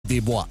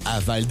Lac-des-Bois à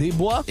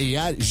Val-des-Bois et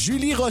à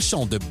Julie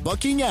Rochon de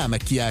Buckingham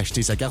qui a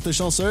acheté sa carte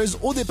chanceuse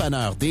au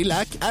dépanneur des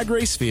Lacs à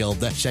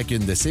Gracefield.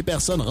 Chacune de ces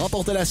personnes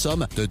remportait la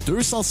somme de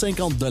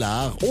 250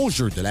 $ au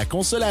jeu de la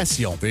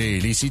consolation.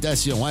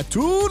 Félicitations à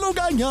tous nos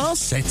gagnants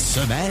cette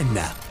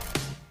semaine!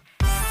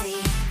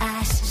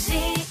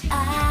 CHGA,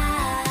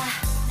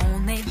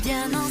 on est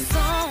bien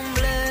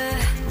ensemble.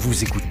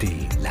 Vous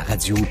écoutez la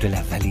radio de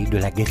la vallée de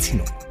la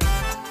Gatineau.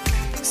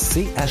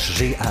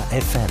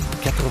 CHGA-FM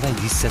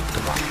 97.3.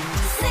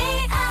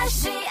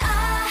 CHGA,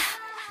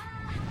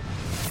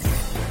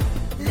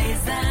 les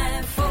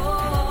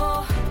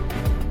infos,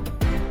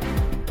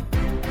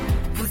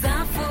 vos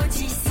infos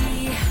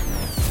d'ici.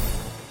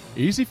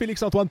 Ici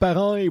Félix-Antoine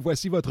Parent et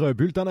voici votre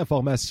bulletin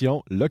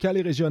d'information locale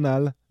et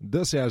régionale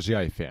de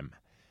CHGA-FM.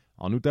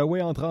 En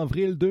Outaouais, entre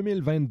avril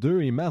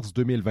 2022 et mars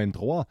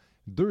 2023,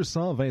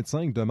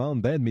 225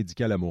 demandes d'aide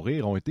médicale à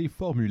mourir ont été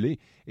formulées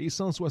et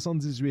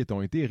 178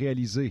 ont été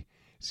réalisées.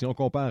 Si on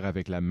compare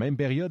avec la même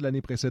période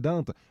l'année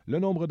précédente, le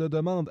nombre de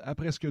demandes a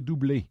presque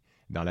doublé.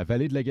 Dans la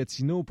vallée de la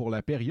Gatineau, pour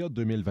la période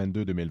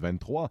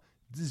 2022-2023,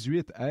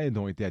 18 aides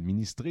ont été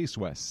administrées,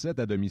 soit 7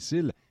 à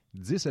domicile,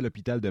 10 à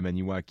l'hôpital de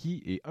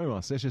Maniwaki et 1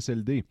 en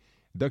CHSLD.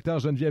 Dr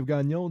Geneviève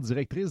Gagnon,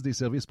 directrice des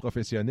services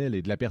professionnels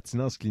et de la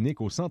pertinence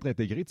clinique au Centre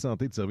intégré de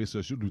santé et de services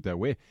sociaux de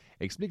l'Outaouais,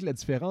 explique la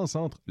différence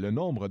entre le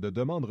nombre de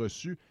demandes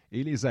reçues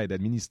et les aides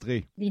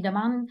administrées. Les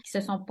demandes qui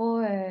ne se sont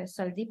pas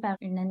soldées par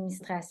une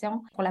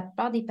administration, pour la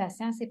plupart des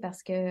patients, c'est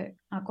parce que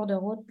en cours de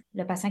route,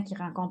 le patient qui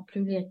rencontre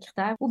plus les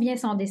critères, ou bien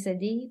sont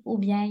décédés, ou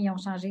bien ils ont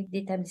changé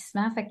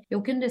d'établissement. Fait qu'il n'y a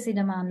aucune de ces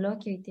demandes-là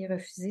qui a été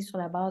refusée sur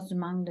la base du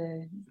manque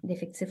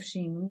d'effectifs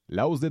chez nous.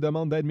 La hausse des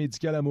demandes d'aide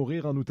médicale à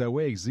mourir en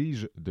Outaouais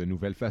exige de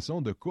nouvelles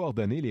façons de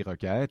coordonner les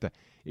requêtes.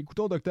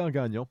 Écoutons Dr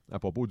Gagnon à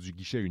propos du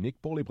guichet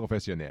unique pour les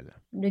professionnels.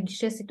 Le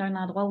guichet, c'est un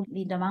endroit où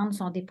les demandes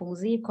sont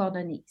déposées et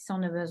coordonnées. Si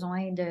on a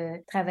besoin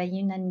de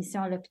travailler une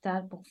admission à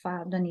l'hôpital pour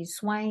donner le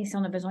soin, si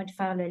on a besoin de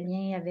faire le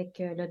lien avec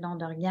le don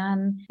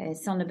d'organes,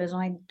 si on a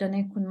besoin de donner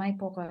un coup de main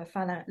pour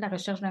faire la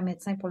recherche d'un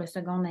médecin pour le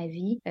second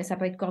avis, ça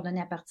peut être coordonné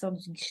à partir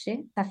du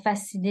guichet. Ça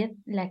facilite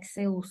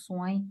l'accès aux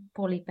soins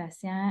pour les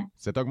patients.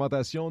 Cette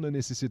augmentation ne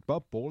nécessite pas,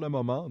 pour le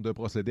moment, de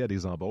procéder à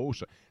des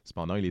embauches.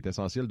 Cependant, il est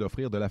essentiel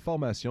d'offrir de la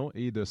formation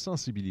et de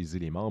sensibiliser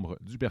les membres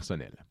du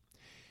personnel.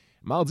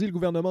 Mardi, le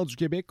gouvernement du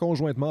Québec,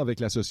 conjointement avec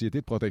la Société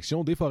de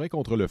protection des forêts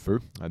contre le feu,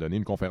 a donné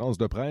une conférence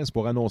de presse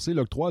pour annoncer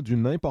l'octroi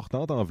d'une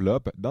importante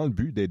enveloppe dans le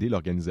but d'aider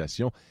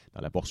l'organisation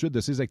dans la poursuite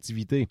de ses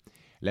activités.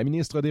 La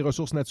ministre des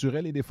Ressources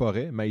naturelles et des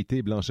Forêts,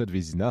 Maïté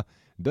Blanchette-Vézina,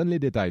 donne les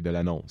détails de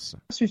l'annonce.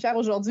 Je suis fière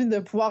aujourd'hui de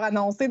pouvoir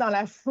annoncer dans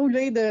la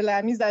foulée de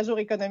la mise à jour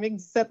économique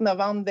du 7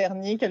 novembre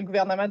dernier que le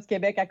gouvernement du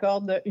Québec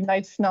accorde une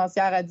aide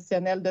financière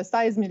additionnelle de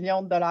 16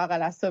 millions de dollars à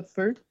la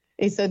SOPFEU.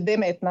 Et ce, dès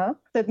maintenant.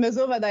 Cette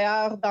mesure va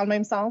d'ailleurs dans le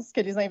même sens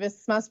que les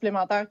investissements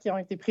supplémentaires qui ont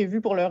été prévus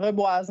pour le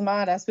reboisement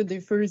à la suite des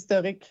feux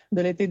historiques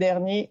de l'été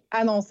dernier,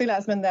 annoncés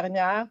la semaine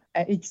dernière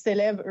et qui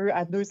s'élèvent, eux,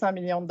 à 200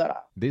 millions de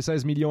dollars. Des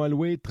 16 millions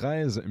alloués,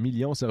 13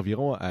 millions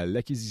serviront à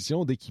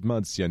l'acquisition d'équipements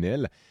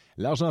additionnels.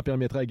 L'argent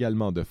permettra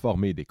également de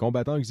former des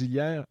combattants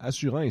auxiliaires,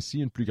 assurant ainsi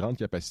une plus grande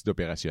capacité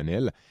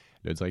opérationnelle.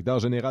 Le directeur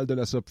général de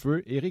la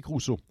SOPFEU, Éric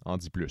Rousseau, en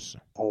dit plus.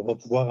 On va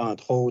pouvoir,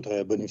 entre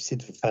autres, bénéficier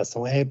de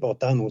façon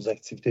importante de nos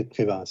activités de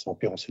prévention.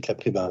 Puis on sait que la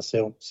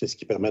prévention, c'est ce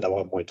qui permet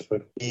d'avoir moins de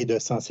feux et de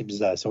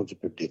sensibilisation du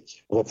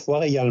public. On va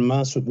pouvoir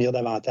également soutenir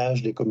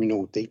davantage les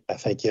communautés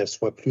afin qu'elles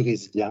soient plus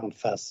résilientes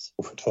face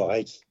aux feux de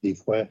forêt qui, des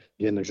fois,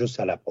 viennent juste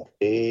à la porte.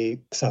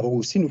 Et ça va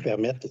aussi nous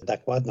permettre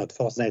d'accroître notre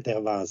force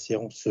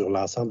d'intervention sur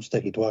l'ensemble du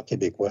territoire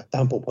québécois,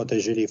 tant pour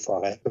protéger les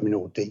forêts,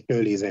 communautés, que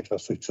les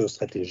infrastructures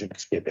stratégiques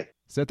du Québec.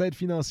 Cette aide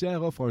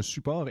financière offre un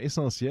support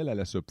essentiel à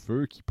la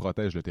SOPFEU qui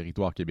protège le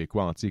territoire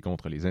québécois entier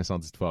contre les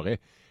incendies de forêt,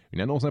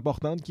 une annonce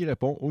importante qui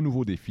répond aux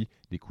nouveaux défis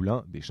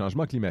découlant des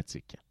changements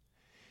climatiques.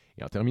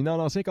 Et en terminant,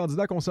 l'ancien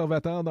candidat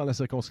conservateur dans la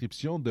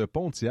circonscription de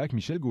Pontiac,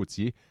 Michel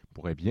Gauthier,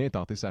 pourrait bien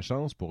tenter sa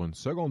chance pour une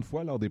seconde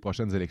fois lors des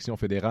prochaines élections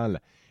fédérales.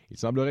 Il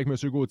semblerait que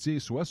M. Gauthier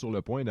soit sur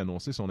le point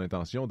d'annoncer son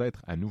intention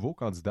d'être à nouveau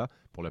candidat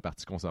pour le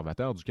Parti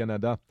conservateur du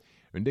Canada.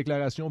 Une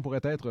déclaration pourrait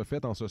être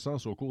faite en ce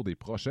sens au cours des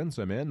prochaines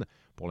semaines.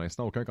 Pour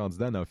l'instant, aucun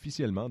candidat n'a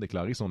officiellement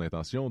déclaré son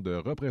intention de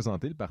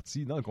représenter le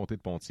parti dans le comté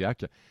de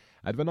Pontiac.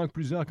 Advenant que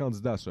plusieurs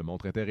candidats se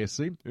montrent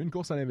intéressés, une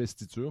course à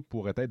l'investiture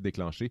pourrait être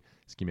déclenchée,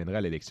 ce qui mènerait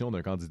à l'élection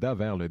d'un candidat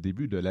vers le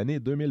début de l'année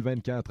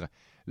 2024.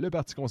 Le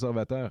Parti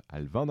conservateur a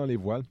le vent dans les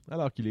voiles,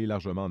 alors qu'il est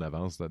largement en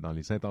avance dans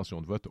les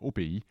intentions de vote au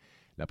pays.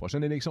 La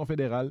prochaine élection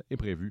fédérale est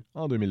prévue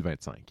en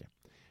 2025.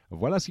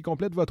 Voilà ce qui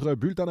complète votre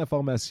bulletin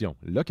d'information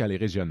locale et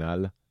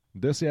régionale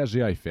de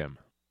CHGA-FM.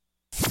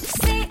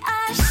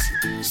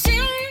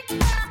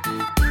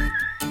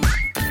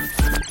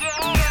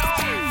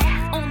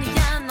 On est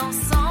bien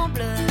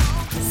ensemble.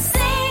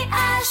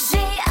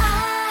 CHGA.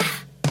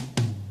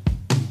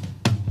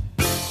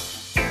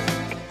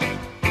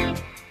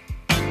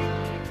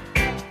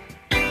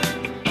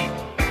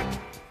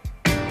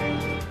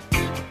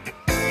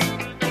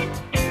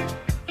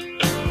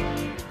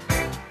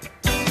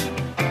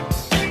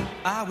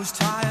 I was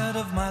tired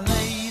of my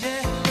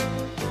lady.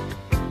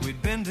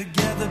 We'd been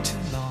together too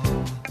long.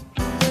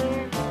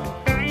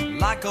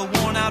 like a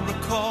worn-out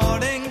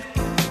recording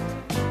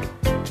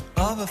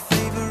of a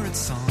favorite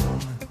song.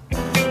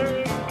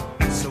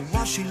 So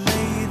while she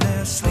lay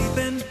there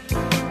sleeping,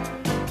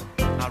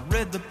 I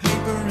read the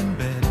paper in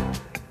bed,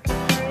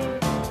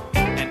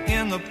 and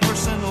in the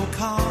personal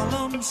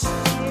columns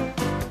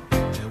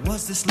there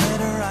was this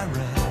letter I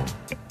read.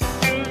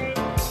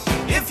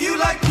 If you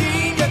like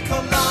pina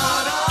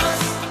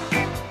coladas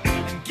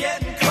and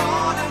getting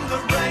caught in the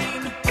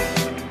rain,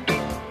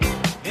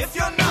 if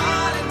you're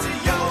not into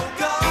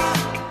yoga,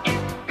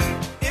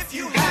 if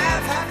you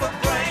have half a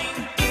brain,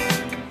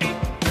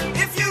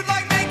 if you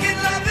like making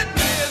love at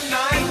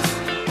midnight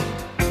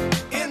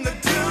in the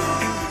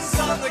dunes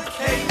on the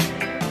Cape,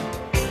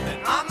 then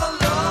I'm the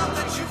love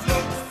that you've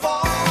looked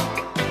for.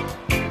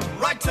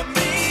 Write to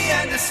me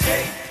and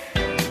escape.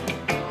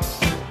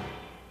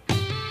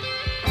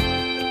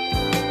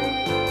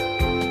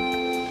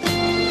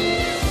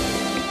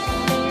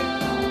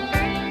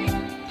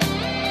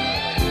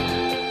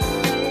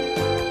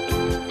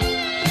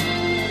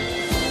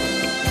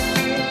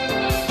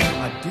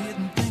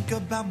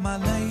 About my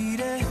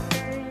lady,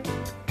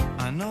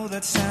 I know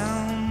that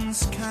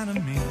sounds kind of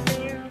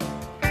mean,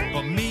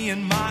 but me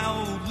and my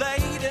old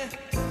lady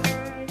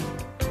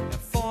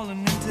have fallen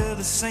into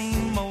the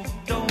same old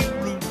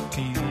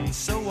routine.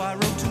 So I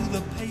wrote to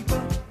the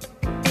paper,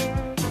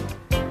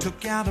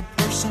 took out a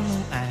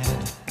personal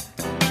ad,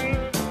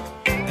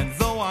 and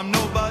though I'm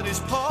nobody's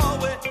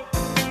poet,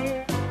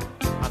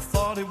 I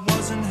thought it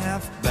wasn't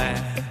half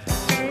bad.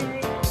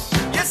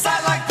 Yes, I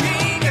like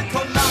pina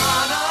colada,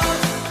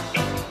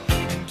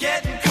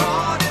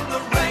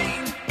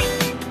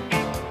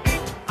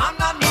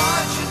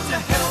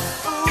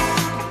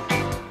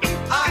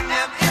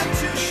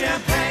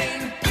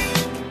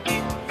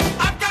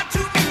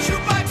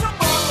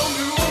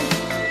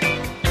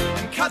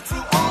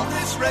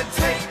 red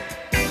tape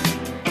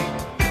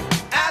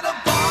at a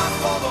bar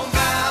for the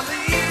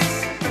valleys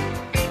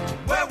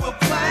where we'll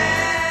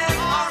plan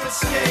our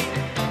escape.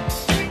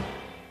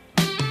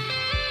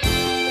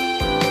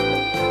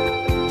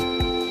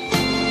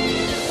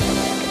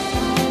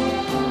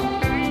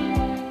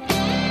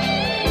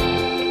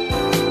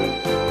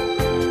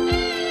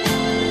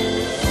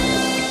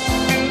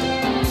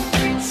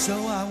 So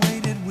I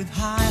waited with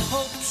high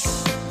hopes,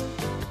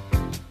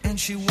 and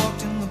she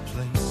walked in the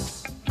place.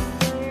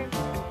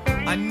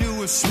 I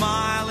knew her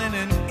smile in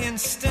an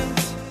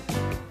instant,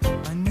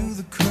 I knew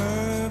the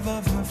curve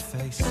of her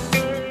face.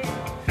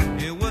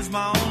 It was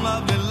my own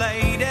lovely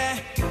lady,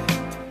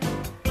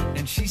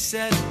 and she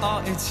said,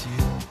 oh, it's you.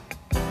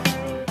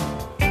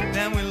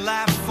 Then we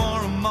laughed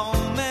for a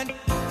moment,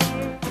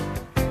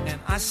 and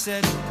I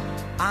said,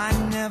 I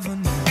never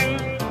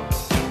knew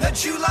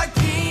that you like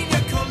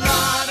pina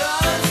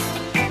coladas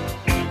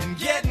and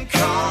getting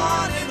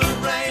caught in the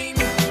rain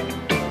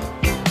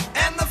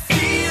and the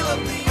feel of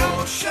the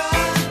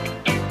ocean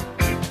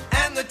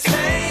and the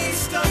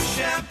taste of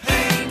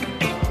champagne.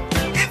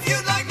 If you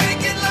like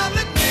making love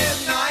at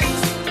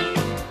midnight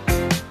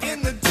in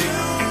the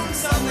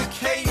dunes on the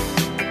Cape,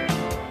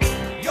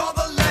 you're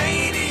the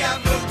lady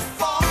I've looked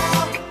for.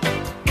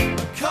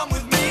 Come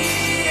with me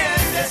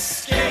and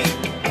escape.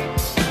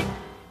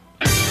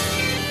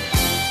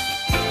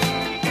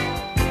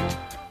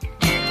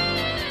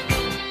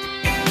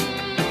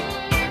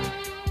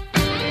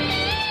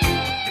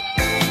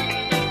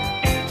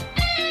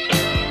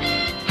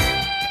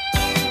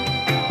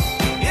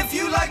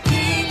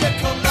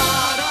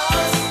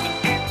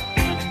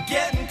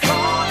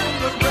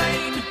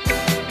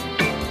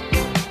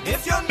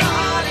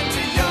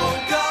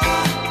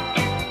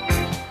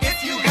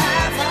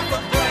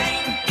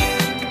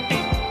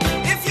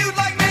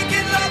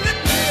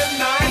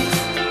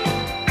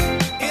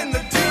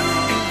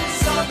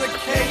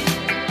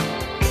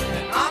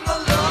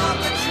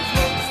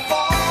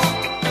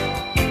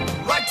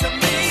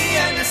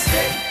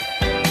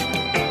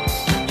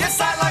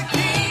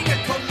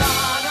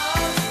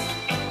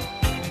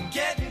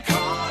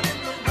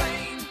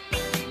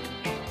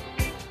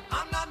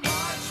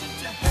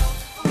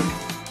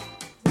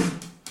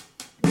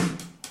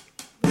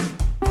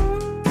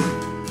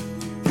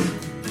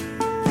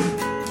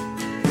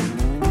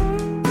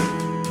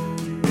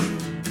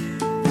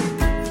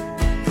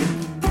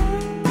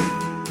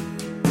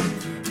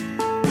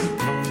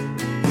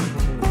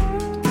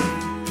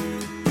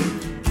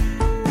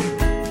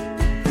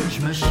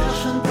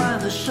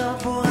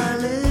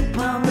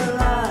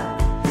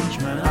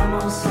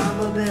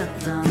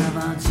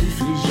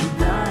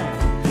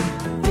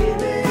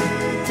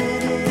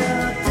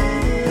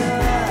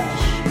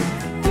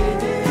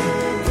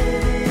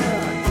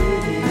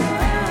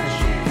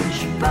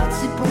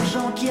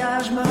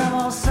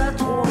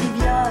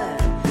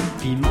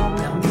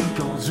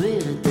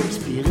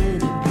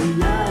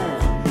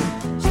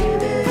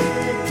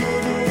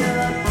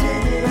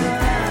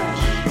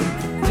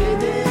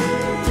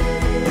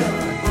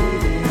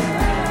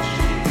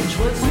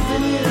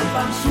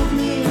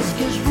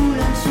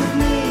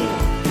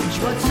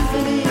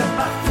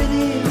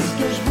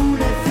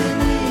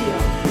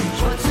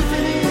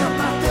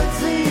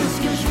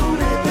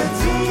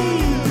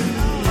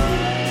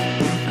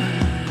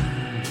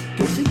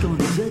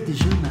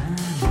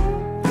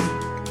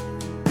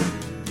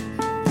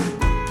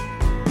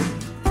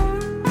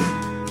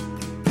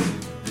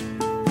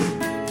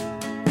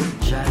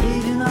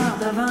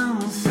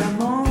 d'avance à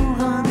mon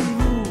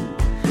rendez-vous.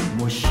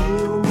 Moi je suis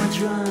au mois de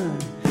juin,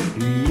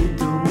 lui est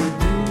au mois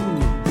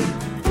d'août.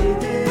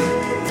 TDA,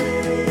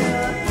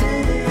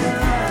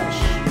 TDAH,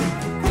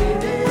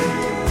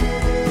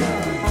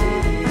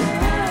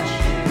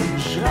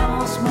 je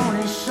lance mon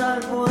linge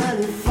sale pour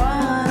aller faire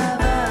un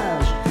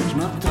lavage. Je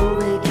me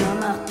retrouve avec un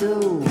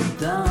marteau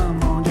dans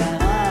mon garage.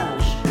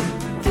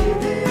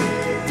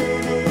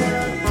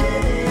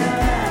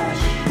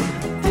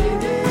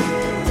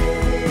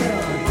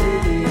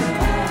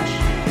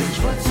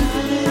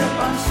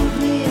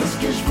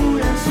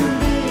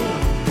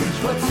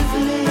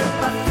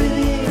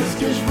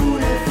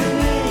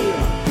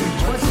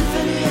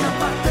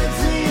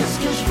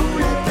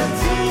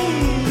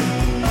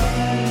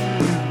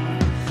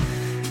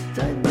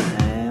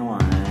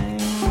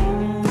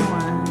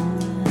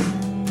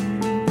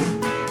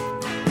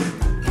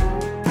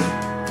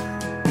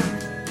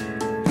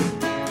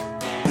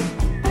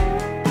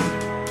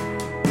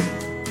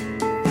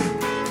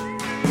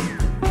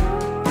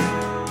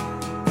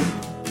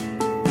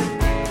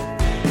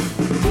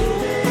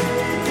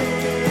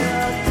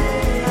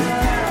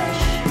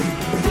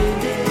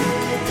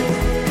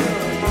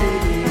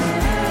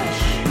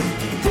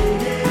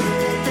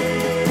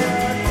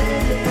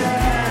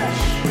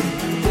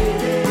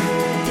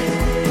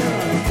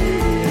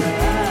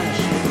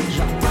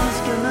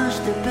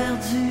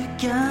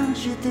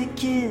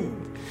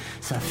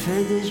 Ça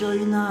fait déjà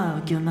 1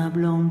 heure que ma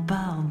blonde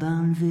part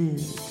dans le vide.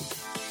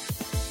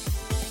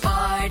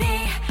 Party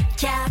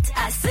 4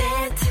 à 7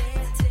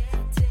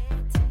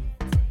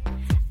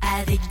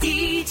 avec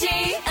DJ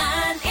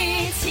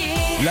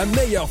Anne-Étienne. La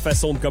meilleure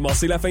façon de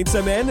commencer la fin de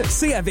semaine,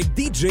 c'est avec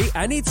DJ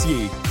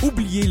Anne-Étienne.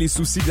 Oubliez les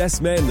soucis de la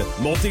semaine.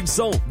 Montez le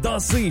son,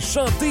 dansez,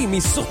 chantez, mais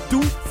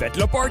surtout, faites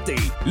le party.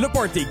 Le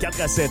Party 4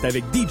 à 7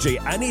 avec DJ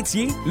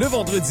Anne-Étienne, le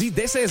vendredi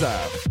dès 16h.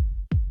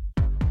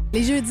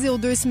 Les jeudis aux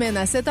 2 semaines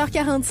à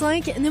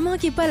 7h45, ne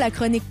manquez pas la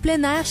chronique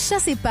plein air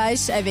chasse et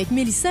pêche avec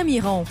Mélissa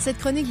Miron. Cette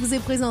chronique vous est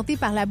présentée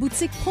par la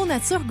boutique Pro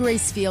Nature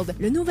Gracefield,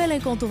 le nouvel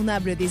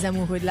incontournable des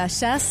amoureux de la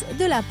chasse,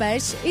 de la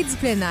pêche et du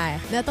plein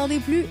air. N'attendez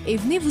plus et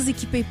venez vous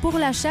équiper pour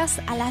la chasse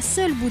à la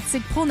seule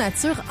boutique Pro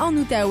Nature en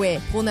Outaouais.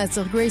 Pro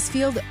Nature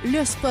Gracefield,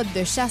 le spot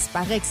de chasse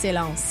par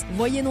excellence.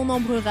 Voyez nos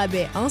nombreux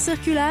rabais en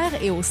circulaire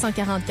et au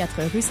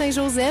 144 rue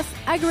Saint-Joseph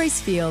à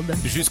Gracefield.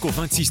 Jusqu'au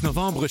 26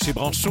 novembre chez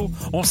Branchot,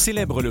 on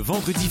célèbre le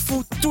vendredi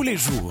fou tous les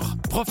jours.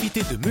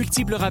 Profitez de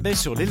multiples rabais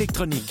sur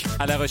l'électronique.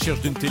 À la recherche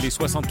d'une télé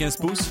 75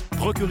 pouces,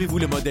 procurez-vous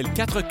le modèle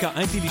 4K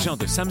intelligent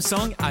de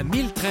Samsung à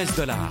 1013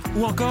 $.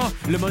 Ou encore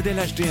le modèle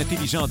HD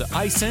intelligent de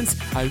iSense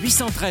à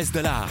 813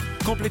 $.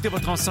 Complétez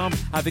votre ensemble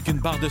avec une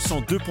barre de son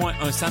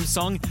 2.1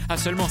 Samsung à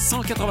seulement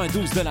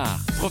 192 $.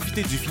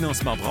 Profitez du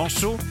financement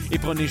Branchot et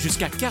prenez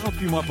jusqu'à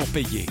 48 mois pour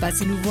payer.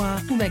 Passez nous voir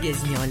ou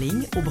magasinez en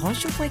ligne au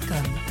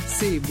branchot.com.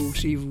 C'est beau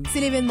chez vous.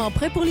 C'est l'événement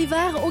prêt pour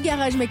l'hiver au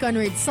Garage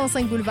McConard,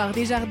 105 boulevard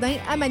Desjardins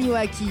à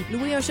Maniouaki.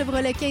 Louez un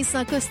Chevrolet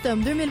 1500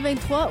 Custom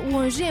 2023 ou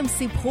un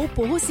GMC Pro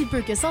pour aussi peu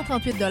que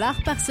 138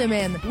 $ par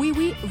semaine. Oui,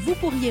 vous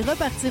pourriez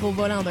repartir au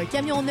volant d'un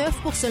camion neuf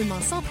pour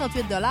seulement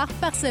 138 $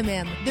 par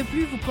semaine. De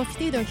plus, vous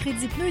profitez d'un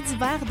crédit pneu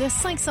d'hiver de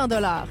 500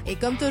 $. Et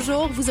comme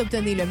toujours, vous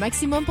obtenez le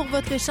maximum pour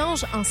votre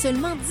échange en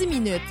seulement 10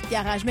 minutes.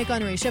 Garage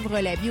McConaughey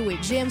Chevrolet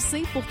Buick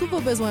GMC pour tous vos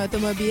besoins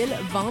automobiles,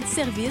 vente,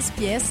 services,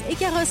 pièces et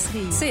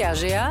carrosserie.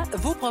 CAGA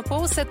vous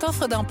propose cette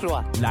offre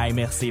d'emploi. La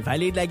MRC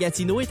Vallée de la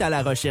Gatineau est à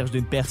la recherche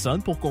d'une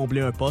personne pour combler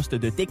un poste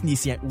de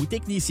technicien ou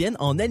technicienne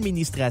en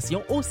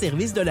administration au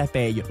service de la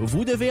paye.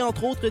 Vous devez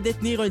entre autres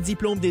détenir un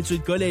diplôme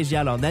d'études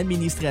collégiales en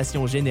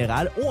administration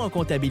générale ou en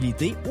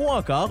comptabilité ou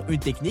encore une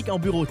technique en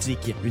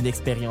bureautique. Une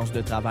expérience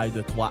de travail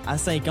de 3 à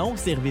 5 ans au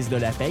service de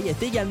la paye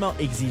est également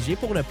exigée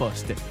pour le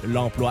poste.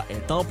 L'emploi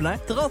est temps plein,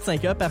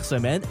 35 heures par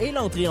semaine et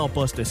l'entrée en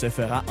poste se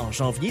fera en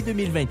janvier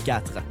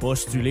 2024.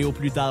 Postulez au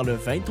plus tard le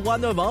 23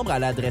 novembre à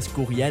l'adresse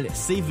courriel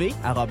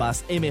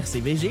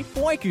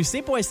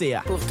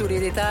cv@mrcvg.qc.ca. Pour tous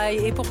les détails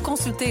et pour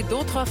consulter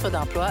d'autres offres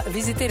d'emploi,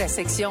 visitez la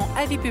section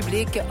Avis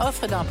public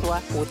offres d'emploi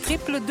au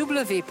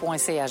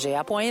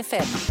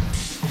www.caga.fm.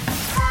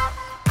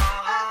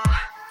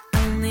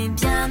 On est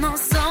bien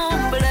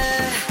ensemble.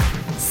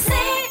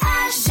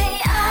 CAGA.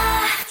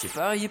 J'ai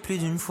parié plus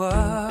d'une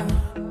fois,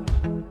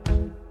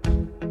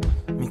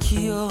 mais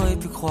qui aurait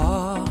pu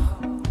croire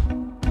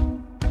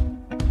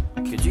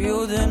que du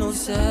haut de nos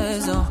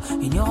 16 ans,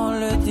 ignorant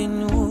le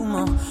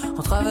dénouement,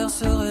 on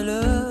traverserait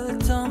le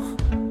temps.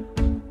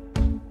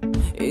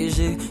 Et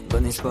j'ai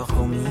bon espoir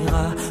qu'on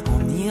ira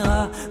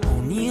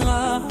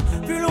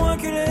plus loin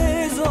que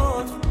les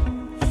autres.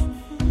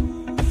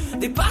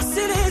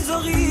 Dépasser les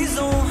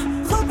horizons,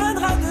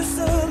 repeindra de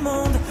ce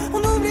monde,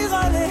 on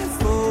oubliera les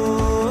faux.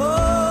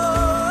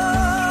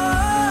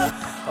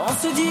 On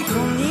se dit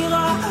qu'on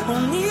ira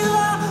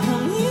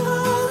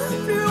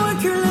plus loin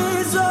que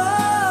les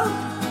autres.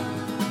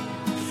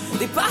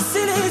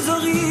 Dépasser les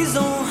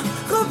horizons,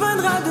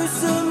 repeindra de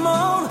ce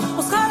monde,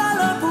 on sera là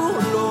l'un pour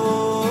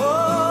l'autre.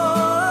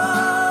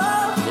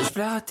 Et je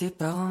pleure à tes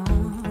parents,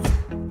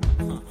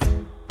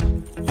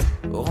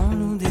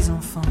 aurons-nous des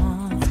enfants?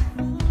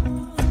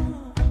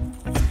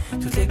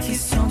 Tout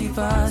questions du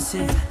passé,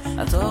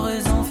 à tort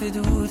raison fait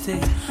douter.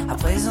 À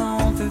présent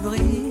on peut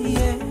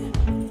briller.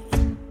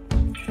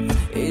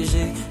 Et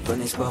j'ai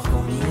bon espoir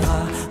qu'on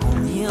ira, on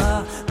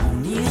ira,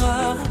 on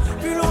ira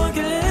plus loin que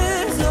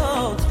les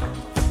autres.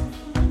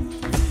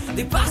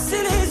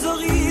 Dépasser les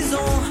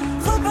horizons,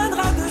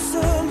 repeindra de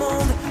ce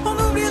monde, on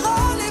oubliera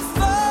les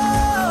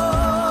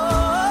forts.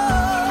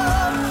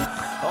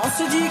 On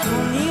se dit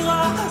qu'on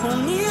ira, on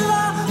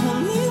ira, on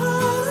ira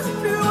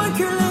plus loin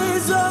que les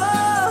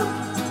autres.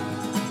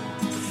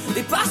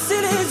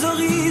 Dépasser les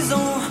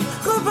horizons,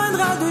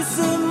 repeindra de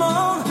ce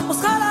monde, on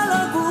sera là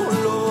l'un pour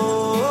l'autre.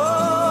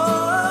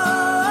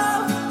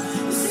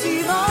 Si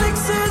dans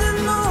l'excès de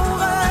nos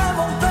rêves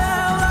on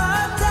perd la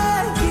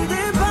tête, qui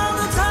débarque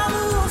notre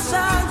amour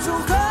chaque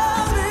jour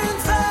comme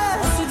une fête.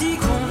 On se dit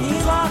qu'on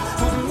ira,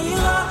 on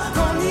ira,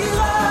 qu'on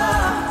ira,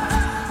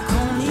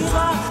 qu'on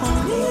ira, on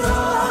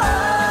ira.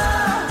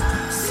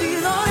 Si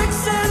dans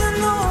l'excès de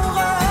nos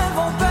rêves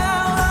on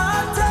perd la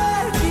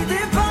tête, qui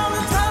débarque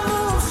notre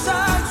amour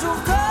chaque jour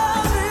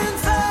comme une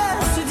fête.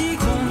 On se dit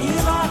qu'on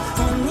ira,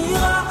 on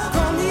ira,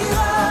 qu'on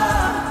ira,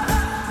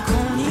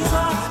 qu'on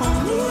ira, on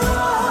ira.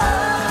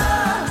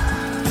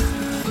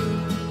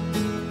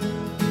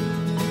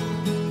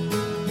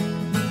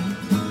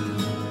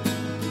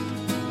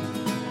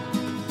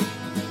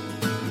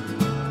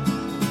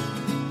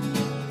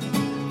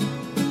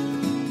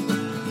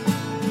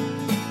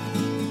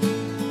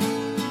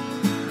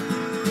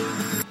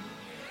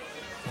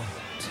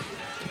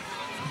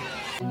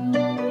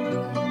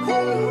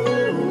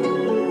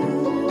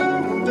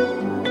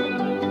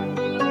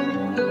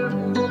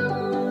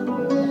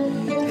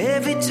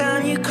 Every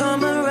time you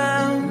come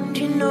around,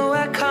 you know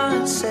I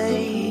can't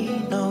say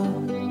no.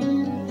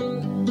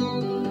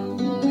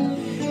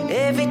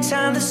 Every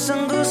time the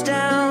sun goes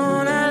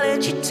down, I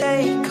let you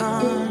take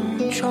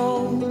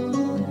control.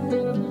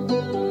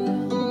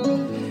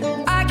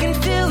 I can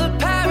feel the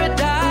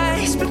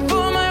paradise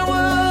before my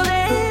world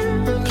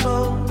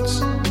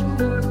implodes.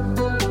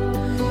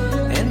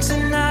 And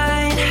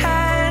tonight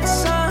had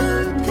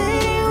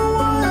something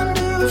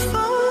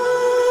wonderful.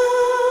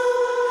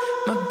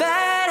 My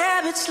bad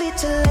habits lead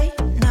to late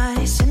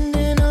nights,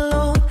 sitting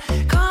alone.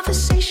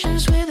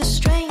 Conversations with a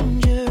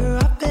stranger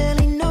I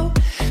barely know.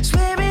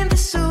 Swearing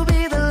this will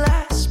be the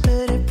last,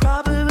 but it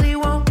probably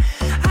won't.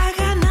 I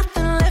got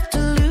nothing left to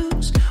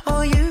lose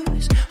or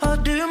use or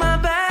do. My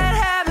bad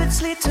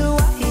habits lead to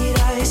white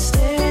eyes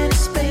staring into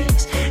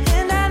space,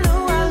 and I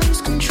know I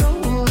lose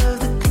control of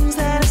the things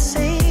that I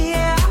say.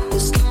 Yeah, I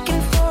was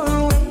looking for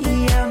a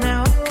way out,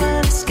 now I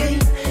can't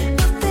escape.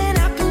 Nothing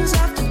happens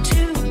after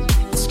two.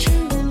 It's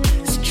true,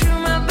 it's true.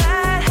 My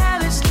bad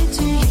habits lead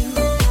to you.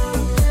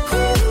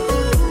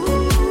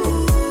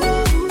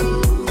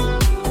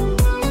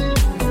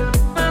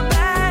 My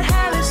bad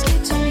habits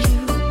lead to you.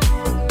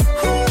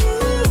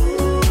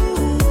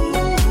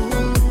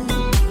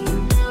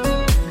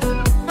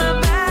 My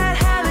bad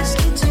habits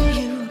lead to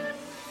you.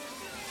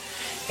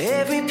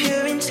 Every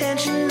pure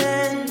intention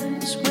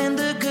ends when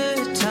the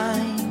good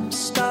times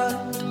start.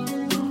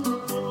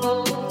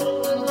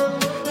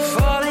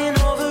 Falling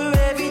over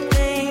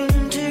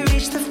everything to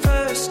reach the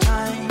first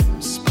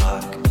time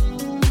spark.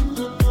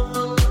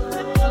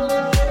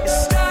 It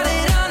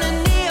started under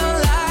neon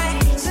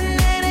lights and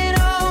then it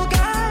all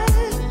got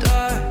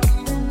dark.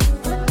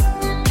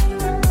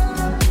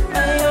 I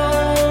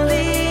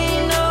only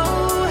know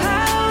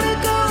how to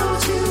go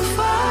too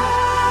far.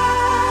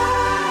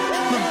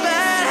 My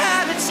bad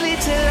habits lead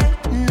to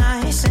late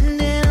nights,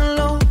 sitting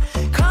alone.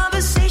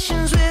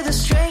 Conversations with a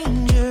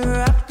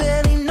stranger I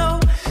barely know.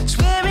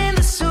 Swearing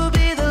this will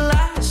be the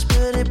last,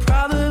 but it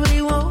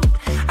probably won't.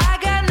 I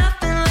got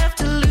nothing left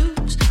to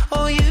lose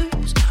or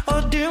use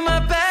or do. My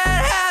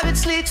bad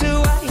habits lead to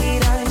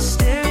white eyes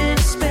staring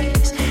into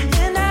space,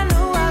 and I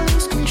know I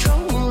lose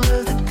control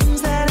of the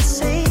things that I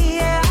say.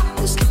 Yeah,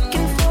 I was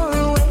looking for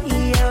a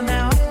way out,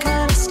 now I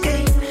can't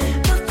escape.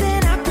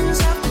 Nothing happens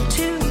after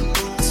two.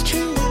 It's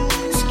true,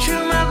 it's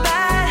true. My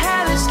bad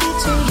habits lead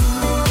to you.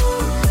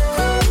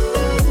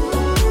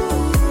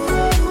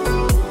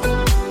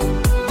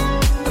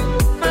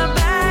 My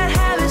bad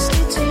habits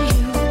lead to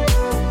you.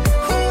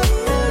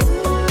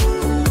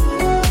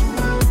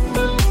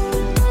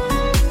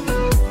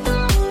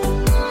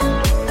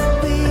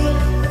 We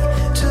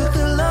took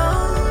the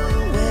long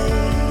way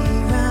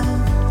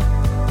round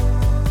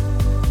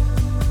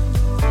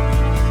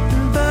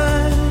and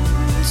burned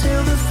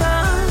till the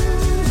fun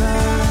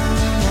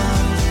ran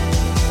out.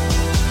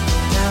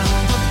 Now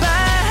my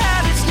bad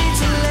habits lead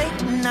to late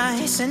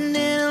nights,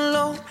 sitting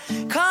alone.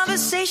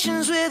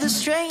 Conversations with a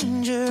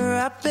stranger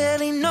I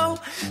barely know.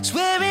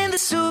 Swearing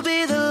this will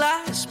be the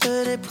last,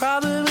 but it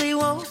probably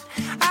won't.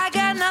 I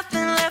got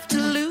nothing left to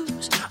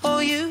lose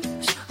or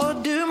use or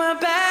do. My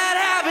bad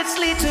habits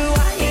lead to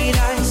white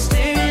eyes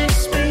staring into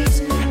space,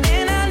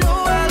 and I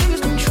know I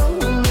lose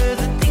control of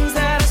the things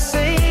that I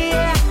say.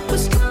 Yeah, I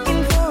was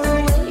looking for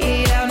a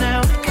way out,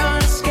 now I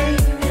can't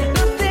escape.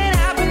 Nothing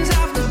happens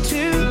after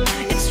two.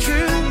 It's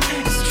true,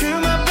 it's true.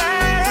 My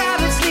bad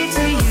habits lead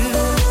to you.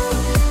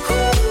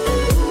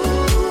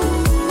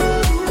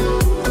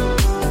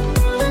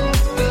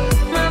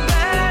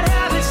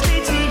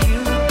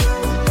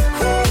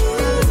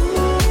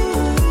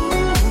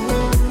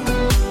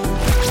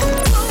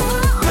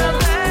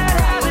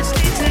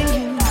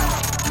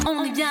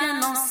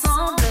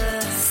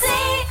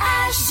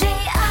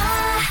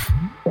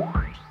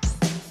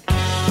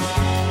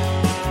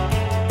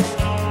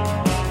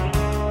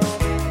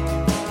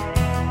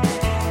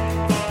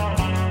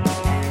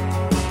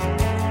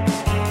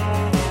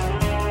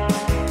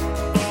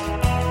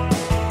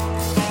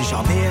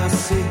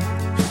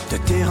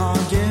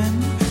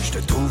 sanguine, je te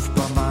trouve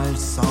pas mal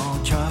sans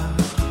cœur.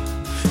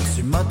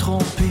 Tu m'as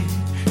trompé,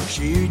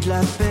 j'ai eu de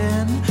la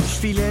peine, je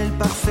filais le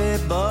parfait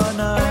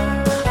bonheur.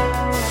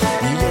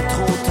 Il est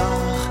trop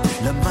tard,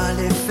 le mal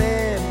est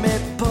fait, mais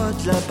pas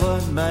de la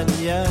bonne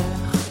manière.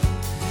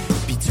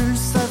 Puis tu le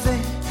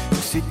savais,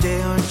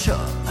 c'était un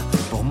chum,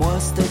 pour moi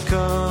c'était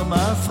comme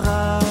un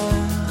frère.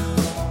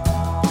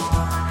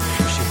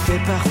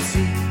 J'étais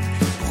parti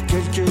pour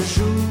quelques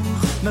jours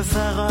me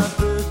faire un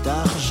peu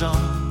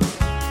d'argent.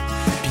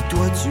 Puis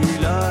toi tu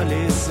l'as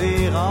laissé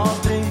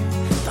rentrer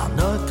dans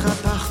notre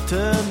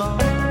appartement.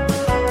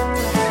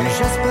 Mais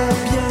j'espère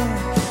bien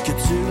que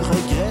tu le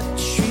regrettes,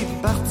 je suis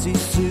parti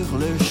sur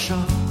le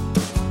champ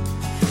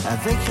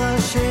avec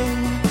Rachel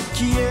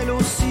qui elle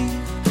aussi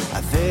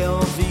avait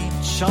envie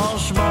de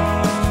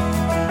changement.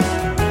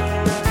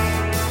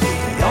 Et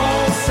on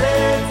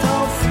s'est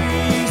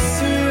enfui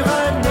sur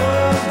un no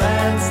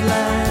man's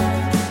land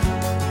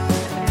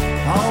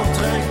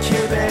entre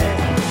Québec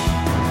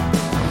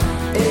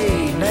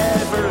et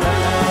Neverland.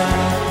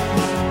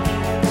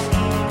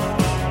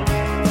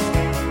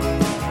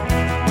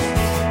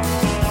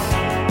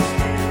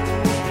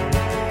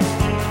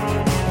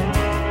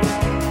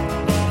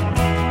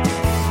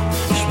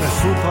 Je me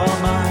fous pas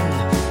mal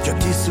que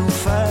t'aies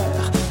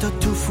souffert, t'as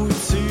tout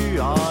foutu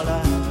en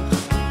l'air.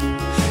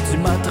 Tu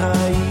m'as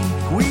trahi,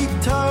 oui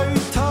t'as eu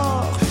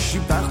tort, je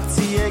suis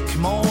parti avec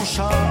mon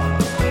char.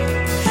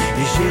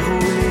 Et j'ai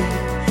roulé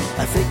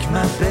avec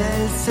ma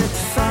belle, cette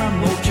femme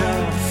au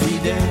cœur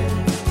fidèle.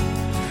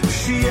 Je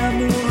suis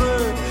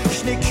amoureux, je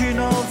n'ai qu'une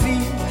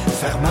envie,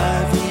 faire ma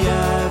vie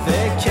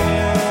avec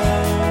elle.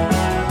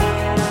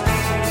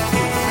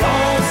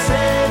 On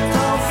s'est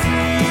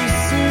enfui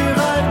sur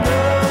un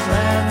no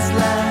man's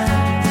land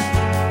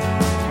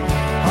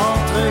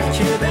entre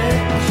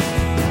Québec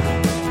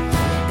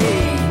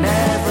et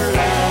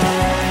Neverland.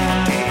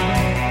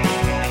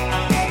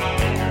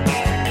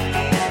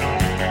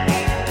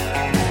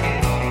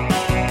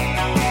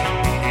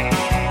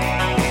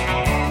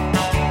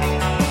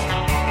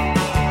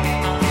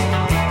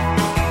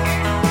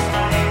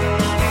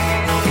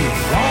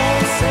 On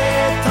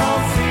s'est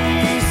enfui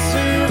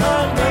sur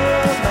un no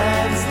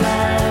man's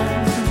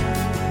land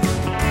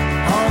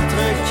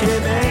entre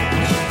Québec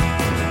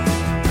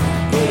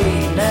et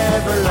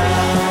Neverland.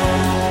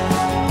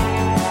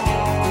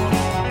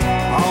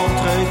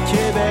 Entre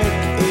Québec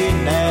et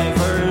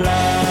Neverland.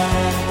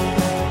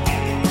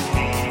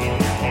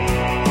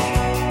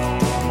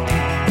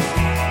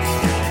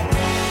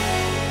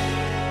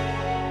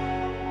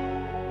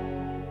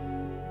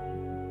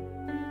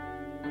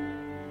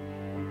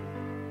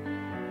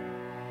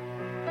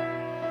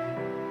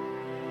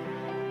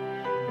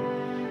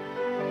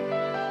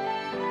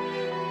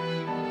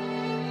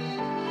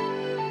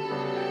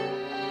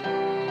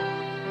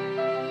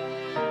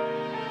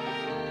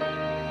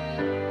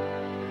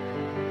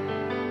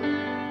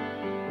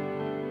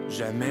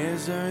 Jamais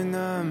un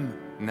homme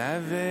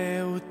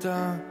n'avait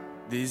autant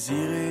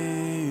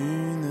désiré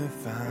une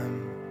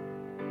femme.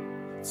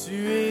 Tu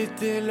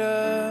étais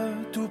là,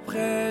 tout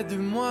près de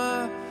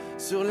moi,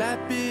 sur la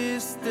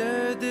piste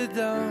de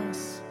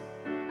danse.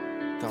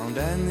 Tant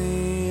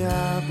d'années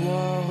à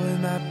boire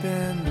ma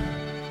peine,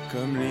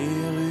 comme les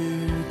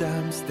rues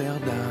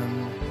d'Amsterdam.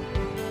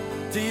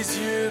 Tes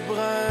yeux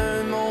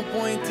bruns m'ont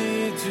pointé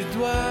du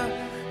doigt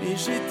et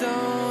j'ai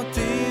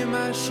tenté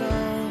ma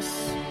chance.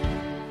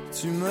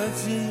 Tu m'as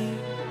dit,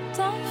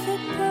 t'en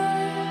fais pas,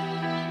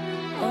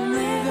 on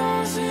est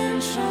dans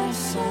une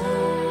chanson.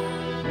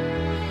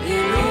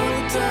 Et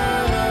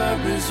l'auteur a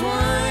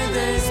besoin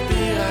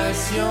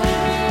d'inspiration.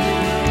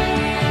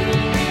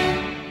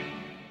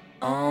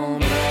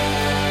 Embrasse-moi,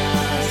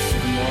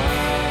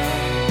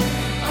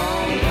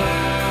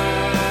 embrasse-moi,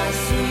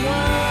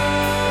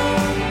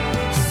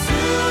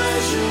 sur la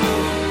joue,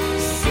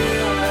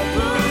 sur la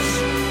bouche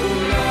ou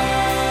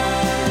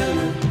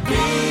même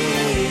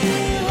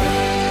pire.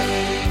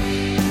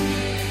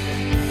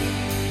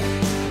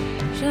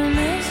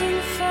 Jamais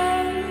une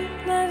femme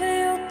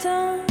n'avait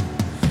autant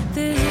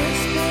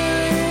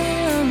désespéré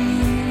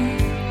l'amour.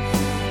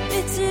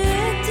 Et tu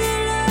étais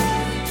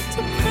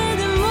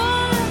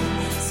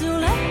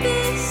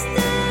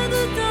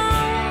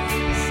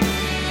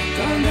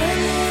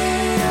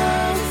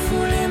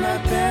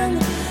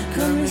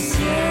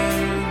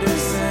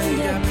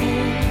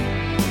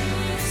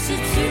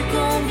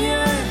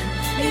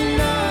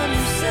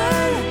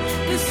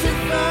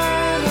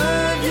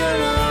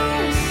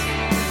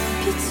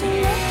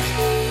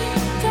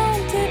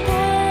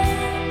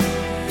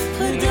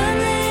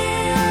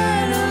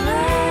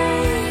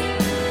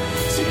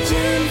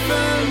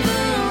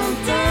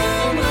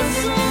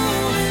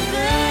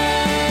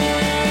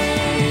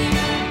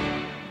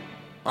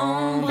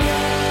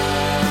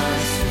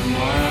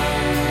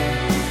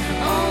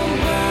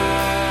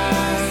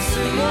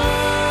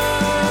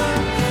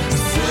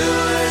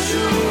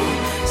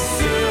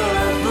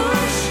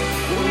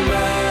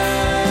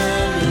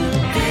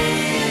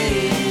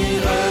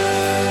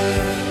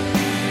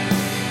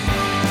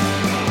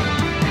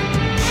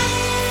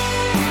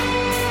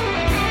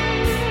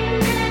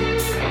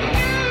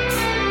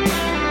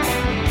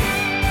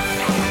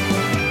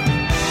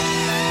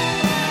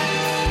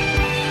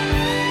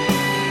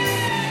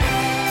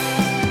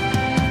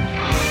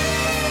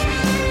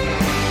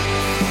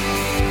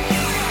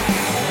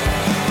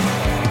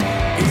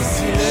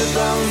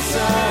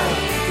bouncer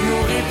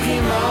nous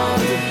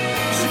réprimande.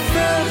 Je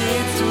ferai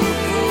tout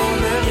pour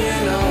ne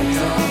rien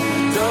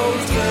entendre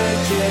d'autre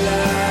que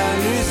la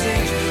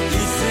musique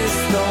qui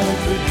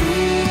s'estompe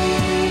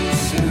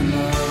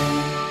doucement.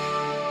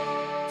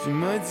 Tu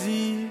m'as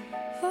dit,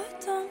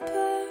 va-t'en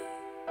peu,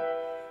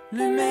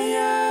 le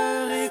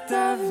meilleur est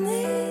à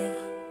venir.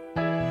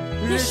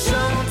 Le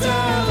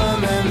chanteur a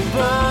même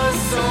pas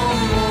son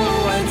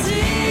mot à dire.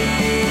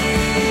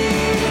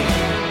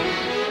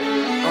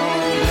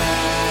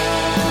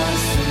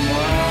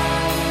 Embrasse-moi,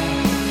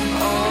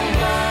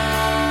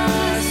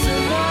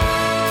 embrasse-moi.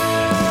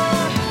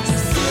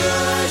 Sur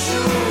la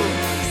joue,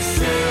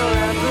 sur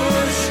la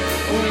bouche,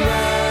 ou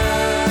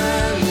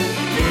même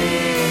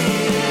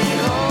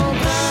pire.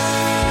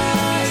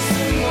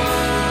 Embrasse-moi,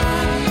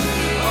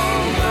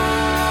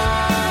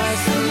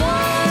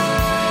 embrasse-moi.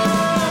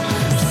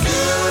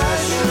 Sur la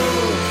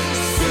joue,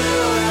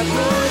 sur la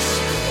bouche,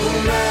 ou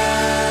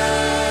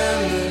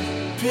même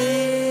pire.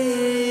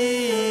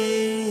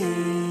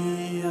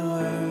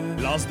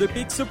 L'As de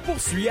pique se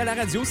poursuit à la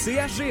radio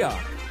CHGA.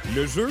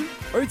 Le jeu,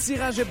 un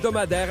tirage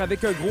hebdomadaire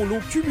avec un gros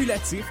lot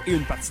cumulatif et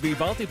une partie des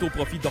ventes est au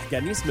profit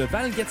d'organismes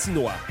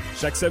Val-Gatinois.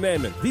 Chaque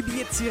semaine, des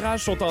billets de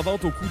tirage sont en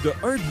vente au coût de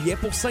 1 billet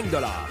pour 5 $.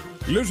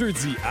 Le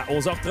jeudi à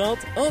 11h30,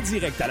 en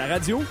direct à la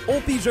radio, on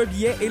pige un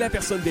billet et la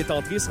personne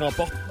détentrice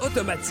remporte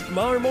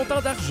automatiquement un montant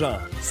d'argent,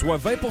 soit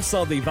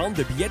 20% des ventes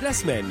de billets de la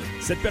semaine.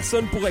 Cette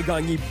personne pourrait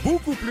gagner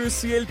beaucoup plus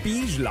si elle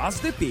pige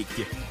l'As de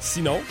pique.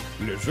 Sinon,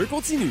 le jeu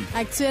continue.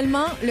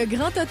 Actuellement, le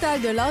grand total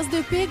de l'As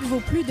de pique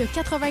vaut plus de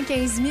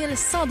 95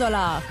 100 $.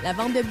 La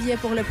vente de billets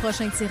pour le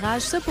prochain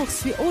tirage se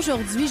poursuit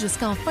aujourd'hui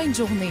jusqu'en fin de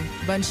journée.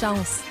 Bonne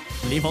chance!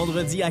 Les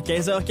vendredis à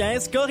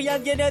 15h15,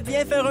 Corianne Guénette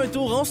vient faire un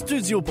tour en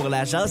studio pour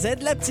la jasette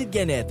de la petite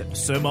Guénette.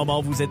 Ce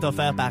moment vous est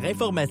offert par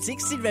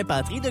Informatique Sylvain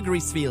Patry de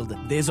Gracefield.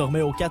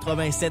 Désormais au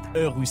 87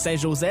 rue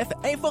Saint-Joseph,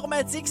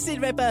 Informatique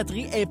Sylvain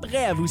Patry est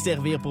prêt à vous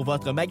servir pour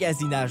votre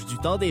magasinage du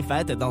temps des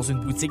fêtes dans une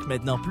boutique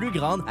maintenant plus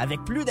grande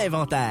avec plus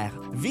d'inventaire.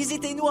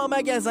 Visitez-nous en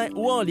magasin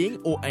ou en ligne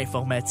au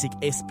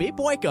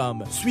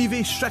informatiquesp.com.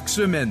 Suivez chaque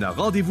semaine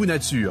Rendez-vous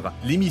Nature,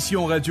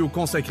 l'émission radio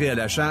consacrée à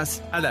la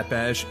chasse, à la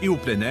pêche et au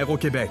plein air au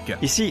Québec.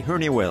 Ici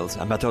Ernie Wells,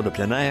 amateur de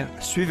plein air.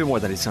 Suivez-moi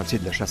dans les sentiers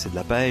de la chasse et de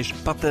la pêche,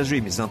 partagez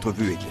mes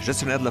entrevues avec les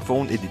gestionnaires de la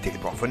faune et des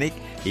territoires fauniques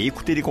et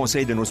écoutez les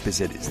conseils de nos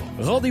spécialistes.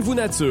 Rendez-vous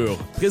nature,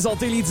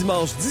 présenté les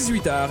dimanches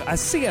 18h à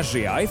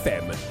CHGA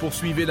FM.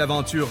 Poursuivez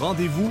l'aventure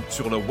Rendez-vous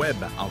sur le web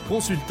en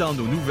consultant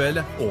nos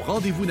nouvelles au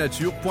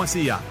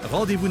rendez-vous-nature.ca.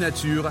 Rendez-vous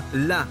Nature,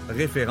 la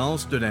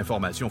référence de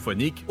l'information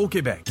faunique au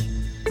Québec.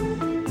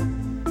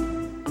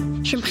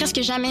 Je fume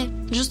presque jamais,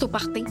 juste au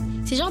party.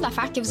 C'est le genre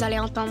d'affaires que vous allez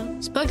entendre.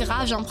 C'est pas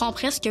grave, j'en prends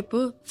presque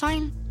pas.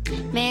 Fine.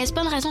 Mais c'est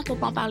pas une raison pour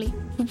pas en parler.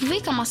 Vous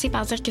pouvez commencer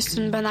par dire que c'est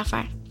une bonne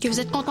affaire, que vous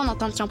êtes content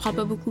d'entendre qu'il en prend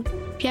pas beaucoup.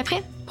 Puis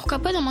après, pourquoi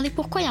pas demander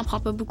pourquoi il en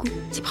prend pas beaucoup.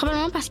 C'est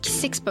probablement parce qu'il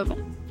sait que c'est pas bon.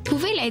 Vous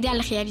pouvez l'aider à le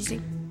réaliser.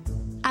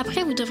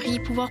 Après, vous devriez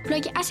pouvoir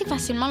plugger assez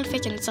facilement le fait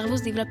que notre cerveau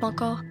se développe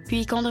encore,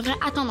 puis qu'on devrait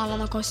attendre avant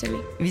d'en consommer.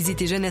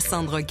 Visitez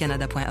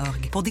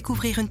jeunessesandroguecanada.org pour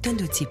découvrir une tonne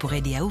d'outils pour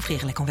aider à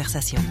ouvrir la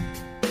conversation.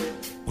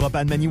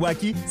 Propane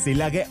Maniwaki, c'est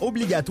l'arrêt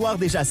obligatoire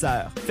des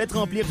chasseurs. Faites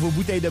remplir vos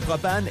bouteilles de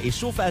propane et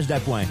chauffage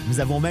d'appoint. Nous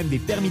avons même des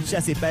permis de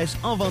chasse et pêche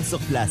en vente sur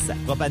place.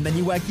 Propane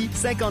Maniwaki,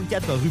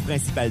 54 rue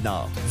principale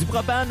Nord. Du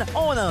propane,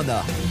 on en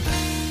a.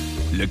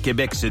 Le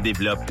Québec se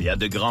développe et a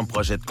de grands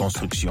projets de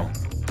construction.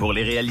 Pour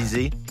les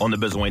réaliser, on a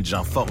besoin de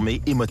gens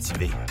formés et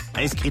motivés.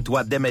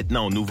 Inscris-toi dès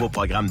maintenant au nouveau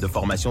programme de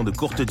formation de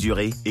courte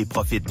durée et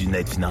profite d'une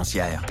aide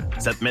financière.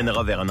 Ça te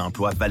mènera vers un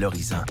emploi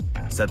valorisant.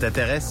 Ça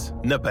t'intéresse?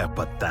 Ne perds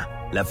pas de temps.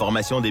 La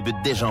formation débute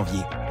dès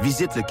janvier.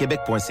 Visite le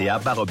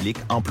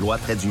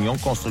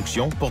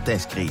québec.ca/emploi-construction pour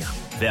t'inscrire.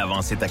 Fais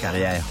avancer ta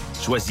carrière.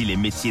 Choisis les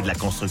métiers de la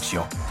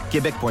construction.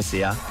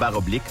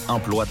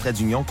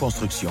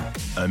 québec.ca/emploi-construction.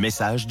 Un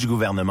message du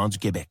gouvernement du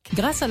Québec.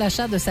 Grâce à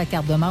l'achat de sa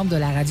carte de membre de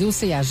la radio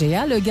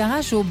CHGA, le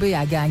Garage OB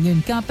a gagné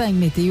une campagne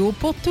météo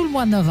pour tout le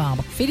mois de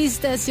novembre.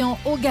 Félicitations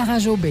au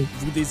Garage OB.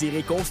 Vous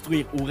désirez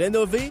construire ou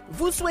rénover?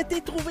 Vous souhaitez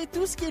trouver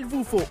tout ce qu'il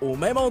vous faut au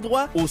même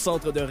endroit? Au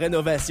centre de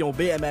rénovation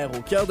BMR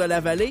au cœur de la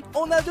vallée,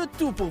 on a de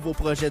tout pour vos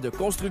projets de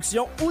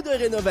construction ou de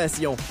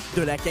rénovation.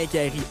 De la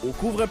quincaillerie au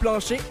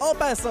couvre-plancher, en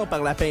passant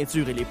par la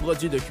peinture et les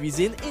produits de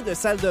cuisine et de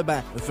salle de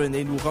bain.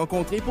 Venez nous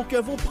rencontrer pour que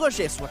vos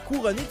projets soient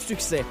couronnés de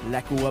succès.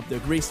 La coop de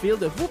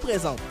Gracefield vous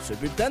présente ce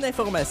bulletin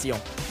d'information.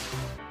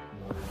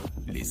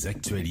 Les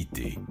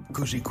actualités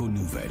Cogeco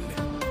Nouvelles.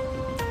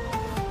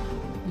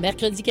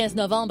 Mercredi 15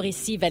 novembre,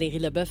 ici Valérie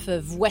Leboeuf,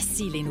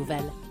 voici les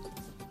nouvelles.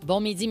 Bon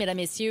midi, mesdames,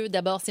 messieurs.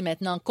 D'abord, c'est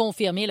maintenant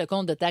confirmé, le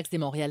compte de taxes des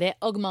Montréalais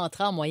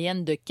augmentera en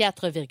moyenne de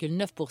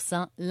 4,9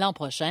 % l'an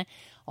prochain.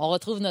 On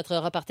retrouve notre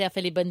reporter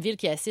Philippe Bonneville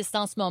qui assiste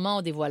en ce moment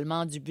au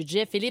dévoilement du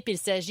budget. Philippe, il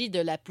s'agit de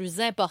la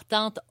plus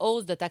importante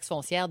hausse de taxes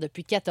foncières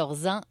depuis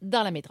 14 ans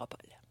dans la métropole.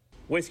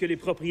 Ou est-ce que les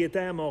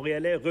propriétaires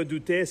montréalais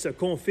redoutaient se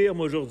confirme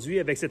aujourd'hui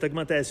avec cette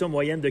augmentation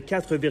moyenne de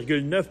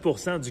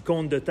 4,9 % du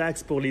compte de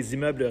taxes pour les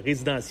immeubles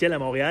résidentiels à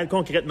Montréal.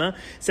 Concrètement,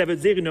 ça veut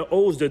dire une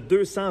hausse de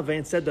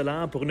 227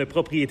 $ pour une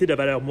propriété de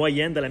valeur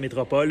moyenne dans la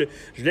métropole.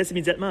 Je laisse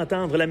immédiatement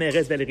entendre la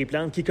mairesse Valérie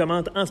Plante qui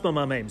commente en ce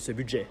moment même ce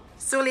budget.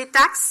 Sur les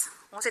taxes,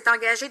 on s'est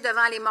engagé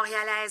devant les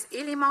Montréalaises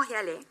et les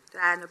Montréalais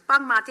à ne pas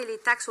augmenter les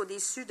taxes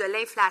au-dessus de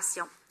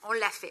l'inflation. On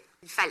l'a fait.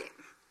 Il fallait.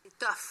 C'est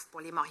tough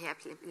pour les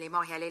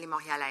Montréalais et les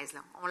Montréalaises.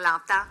 Là. On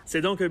l'entend. C'est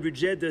donc un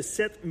budget de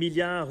 7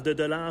 milliards de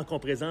dollars qu'on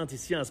présente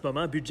ici en ce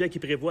moment. Budget qui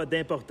prévoit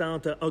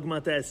d'importantes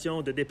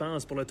augmentations de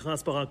dépenses pour le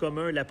transport en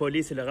commun, la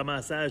police et le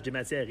ramassage des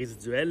matières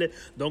résiduelles.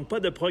 Donc, pas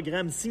de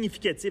programme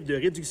significatif de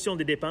réduction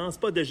des dépenses,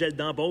 pas de gel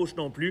d'embauche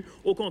non plus.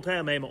 Au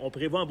contraire même, on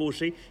prévoit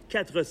embaucher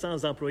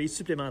 400 employés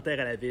supplémentaires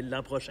à la ville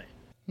l'an prochain.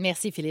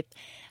 Merci, Philippe.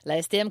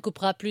 La STM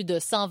coupera plus de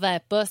 120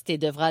 postes et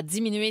devra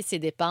diminuer ses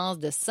dépenses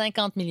de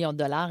 50 millions de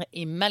dollars.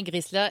 Et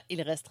malgré cela,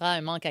 il restera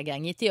un manque à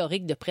gagner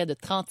théorique de près de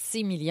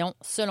 36 millions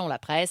selon la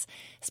presse.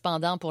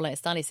 Cependant, pour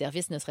l'instant, les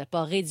services ne seraient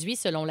pas réduits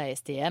selon la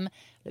STM.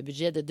 Le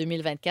budget de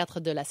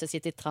 2024 de la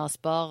Société de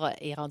transport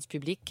est rendu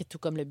public, tout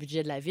comme le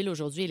budget de la Ville.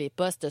 Aujourd'hui, les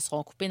postes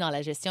seront coupés dans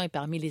la gestion et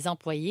parmi les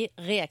employés.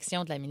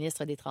 Réaction de la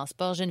ministre des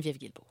Transports, Geneviève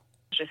Guilbeault.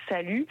 Je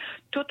salue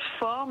toute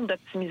forme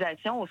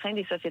d'optimisation au sein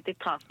des sociétés de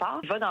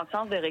transport qui va dans le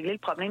sens de régler le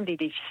problème des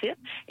déficits.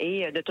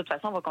 Et de toute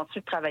façon, on va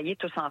continuer de travailler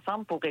tous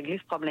ensemble pour régler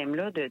ce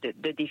problème-là de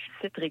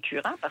déficit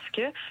récurrent parce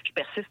que je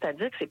persiste à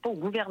dire que c'est pas au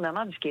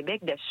gouvernement du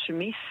Québec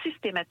d'assumer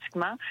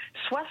systématiquement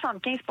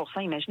 75 %.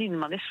 Imaginez, il nous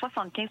demandait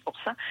 75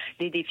 %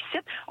 des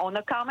déficits. On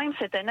a quand même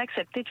cette année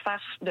accepté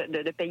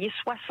de payer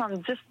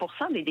 70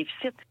 % des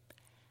déficits.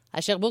 À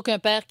Sherbrooke, un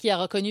père qui a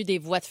reconnu des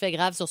voies de fait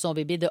graves sur son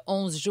bébé de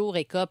 11 jours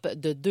écope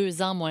de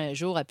 2 ans moins un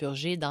jour à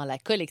purger dans la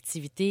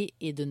collectivité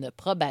et d'une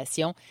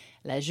probation.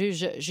 La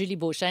juge Julie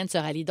Beauchesne se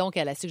rallie donc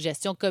à la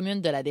suggestion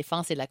commune de la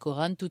Défense et de la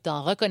Couronne tout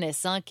en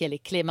reconnaissant qu'elle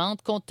est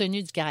clémente compte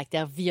tenu du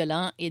caractère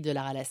violent et de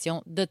la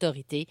relation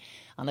d'autorité.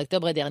 En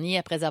octobre dernier,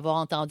 après avoir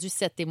entendu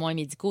 7 témoins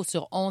médicaux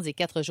sur 11 et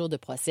 4 jours de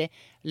procès,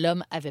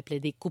 l'homme avait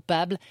plaidé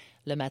coupable.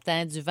 Le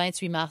matin du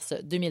 28 mars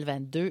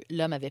 2022,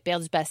 l'homme avait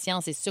perdu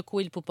patience et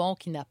secoué le poupon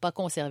qui n'a pas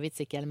conservé de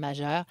séquelles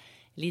majeures.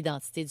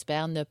 L'identité du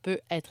père ne peut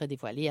être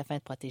dévoilée afin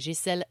de protéger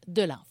celle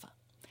de l'enfant.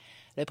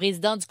 Le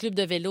président du club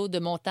de vélo de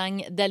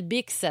montagne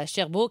d'Albix à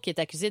Sherbrooke est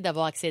accusé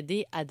d'avoir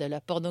accédé à de la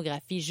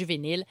pornographie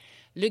juvénile.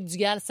 Luc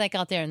Dugal,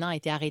 51 ans, a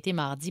été arrêté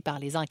mardi par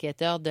les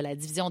enquêteurs de la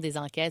Division des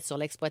enquêtes sur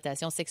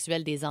l'exploitation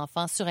sexuelle des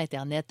enfants sur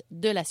Internet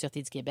de la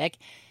Sûreté du Québec.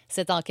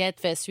 Cette enquête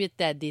fait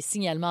suite à des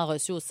signalements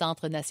reçus au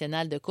Centre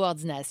national de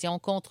coordination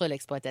contre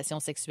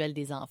l'exploitation sexuelle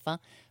des enfants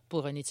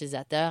pour un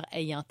utilisateur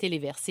ayant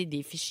téléversé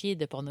des fichiers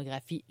de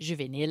pornographie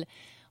juvénile.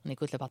 On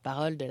écoute le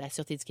porte-parole de la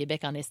Sûreté du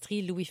Québec en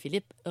Estrie,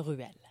 Louis-Philippe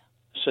Ruel.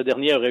 Ce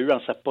dernier aurait eu en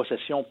sa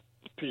possession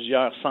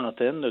plusieurs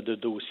centaines de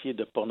dossiers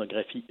de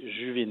pornographie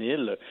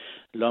juvénile.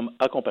 L'homme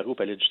a comparu au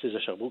palais de justice de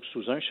Sherbrooke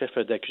sous un chef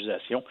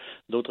d'accusation,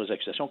 d'autres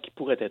accusations qui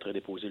pourraient être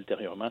déposées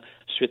ultérieurement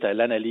suite à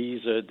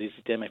l'analyse des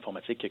items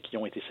informatiques qui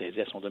ont été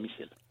saisis à son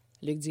domicile.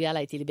 Luc Dugal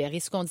a été libéré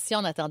sous condition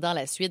en attendant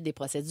la suite des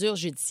procédures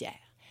judiciaires.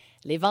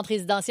 Les ventes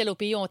résidentielles au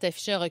pays ont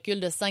affiché un recul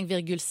de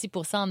 5,6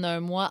 % en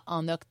un mois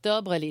en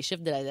octobre. Les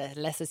chiffres de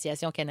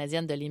l'Association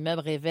canadienne de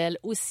l'immeuble révèlent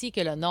aussi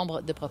que le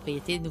nombre de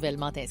propriétés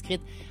nouvellement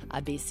inscrites a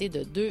baissé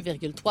de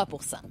 2,3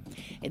 %.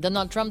 Et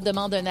Donald Trump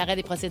demande un arrêt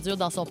des procédures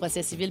dans son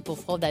procès civil pour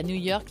fraude à New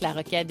York. La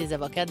requête des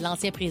avocats de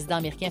l'ancien président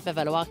américain fait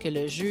valoir que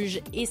le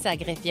juge et sa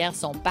greffière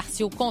sont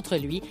partiaux contre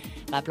lui.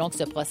 Rappelons que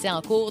ce procès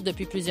en cours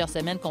depuis plusieurs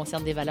semaines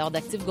concerne des valeurs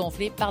d'actifs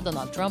gonflées par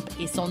Donald Trump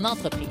et son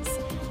entreprise.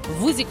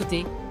 Vous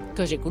écoutez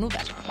Cogeco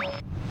Nouvelles.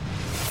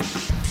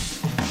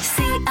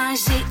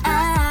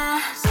 C-A-G-A.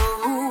 Oh,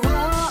 oh,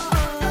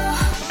 oh.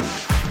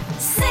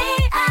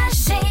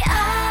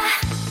 C-A-G-A.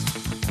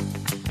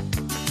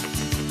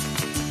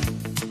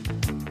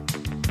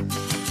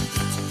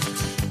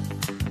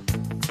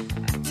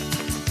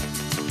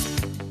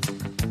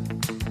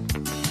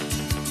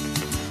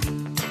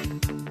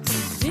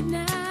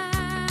 Midnight,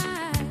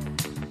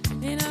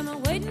 and I'm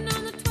waiting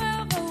on the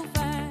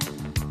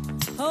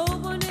 12:05.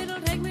 Hoping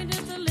it'll take me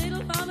just a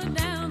little farther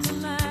down the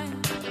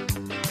line.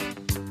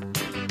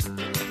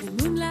 The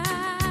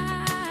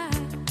moonlight,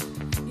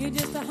 you're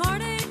just a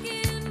heartache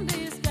in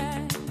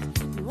disguise.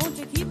 Won't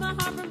you keep my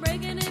heart from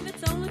breaking if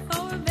it's only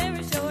for a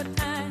very short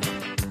time?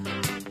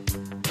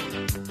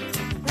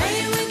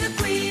 Playing with the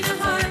queen of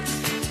hearts,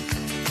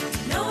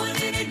 no one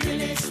in it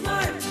really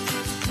smart.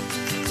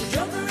 The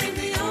joker ain't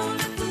the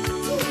only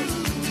fool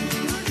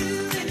who'll do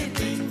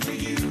anything for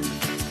you.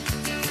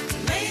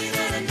 Laying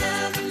at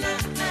another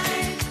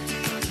night,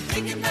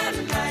 thinking about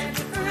a life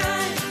of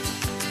crime.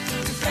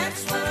 'Cause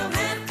that's what I'll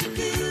have to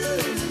do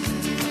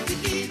to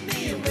keep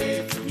me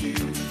away from you.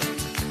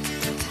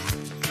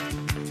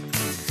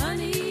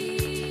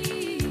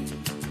 Honey,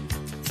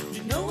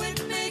 you know it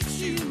makes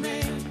you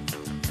mad.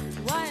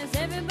 Why is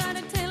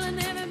everybody telling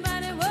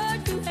everybody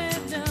what you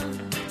have done?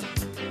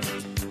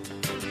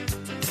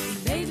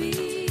 Baby,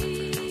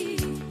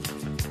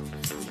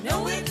 I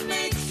know it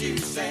makes you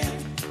sad,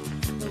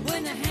 but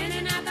when they're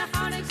handing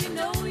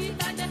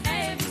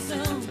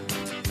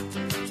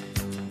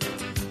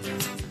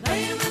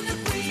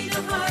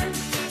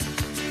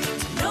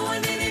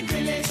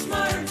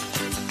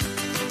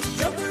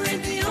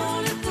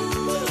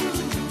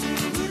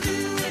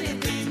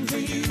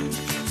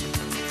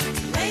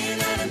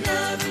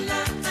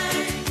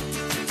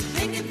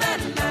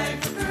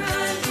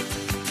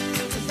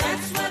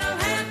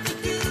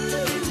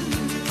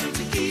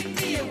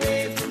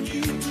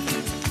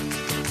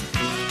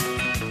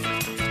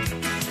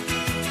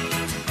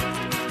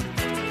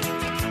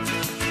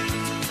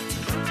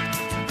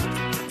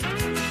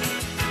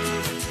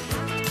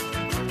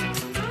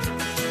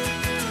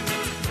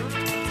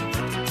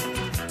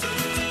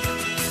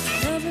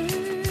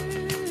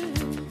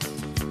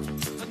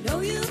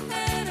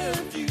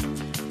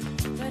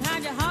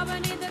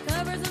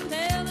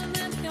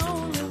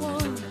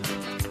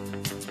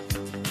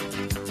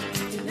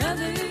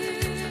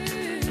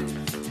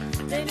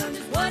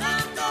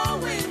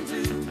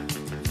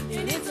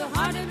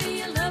hard to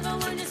be a lover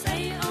when you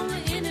say you're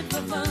only in it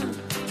for fun.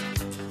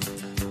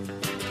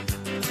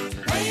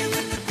 Playing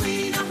with the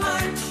queen of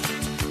hearts,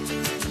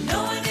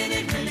 knowing it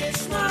ain't really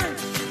smart.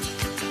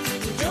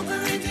 The joker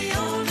ain't the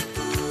only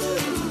fool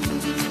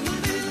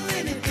who'll do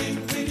anything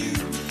for you.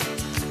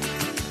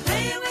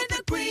 Playing with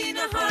the queen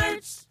of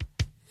hearts,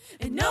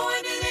 and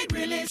knowing it ain't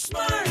really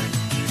smart.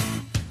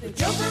 The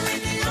joker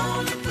ain't the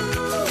only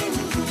fool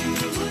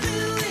who'll do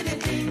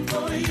anything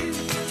for you.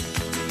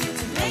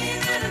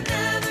 Laying out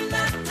another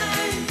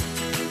line,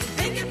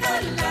 thinking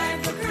about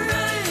life or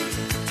crime.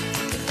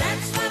 'Cause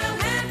that's what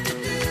I'll have to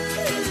do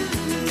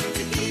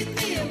to keep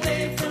me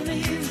away from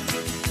you.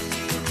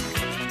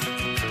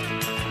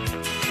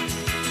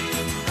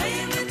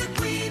 Playing with the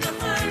queen of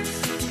hearts.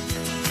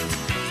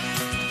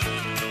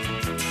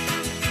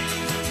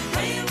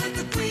 Playing with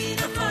the queen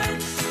of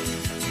hearts.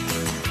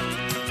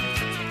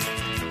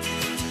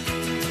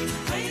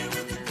 Playing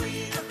with the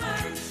queen of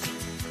hearts.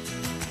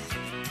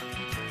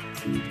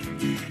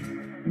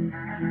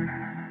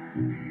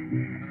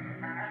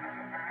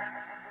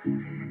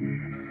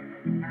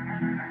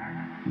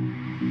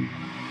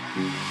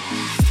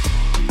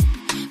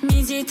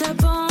 Midi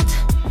tapante,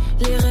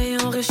 les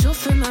rayons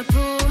réchauffent ma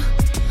peau.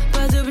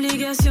 Pas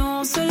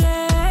d'obligation au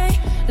soleil,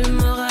 le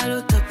moral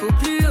au top au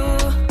plus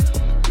haut.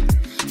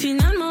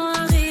 Finalement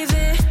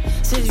arrivé,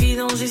 cette vie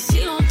dont j'ai si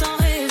longtemps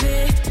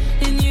rêvé.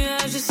 Les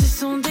nuages se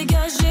sont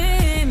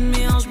dégagés,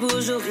 mes hanches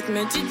bougent au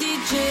rythme du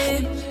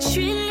DJ.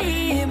 J'suis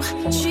libre,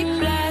 j'suis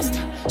blessed,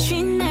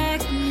 j'suis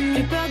next,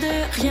 plus peur de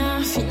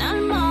rien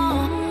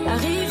finalement.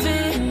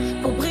 Arrivé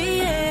pour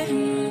briller.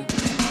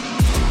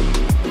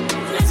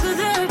 Let's go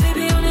there,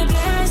 baby, on est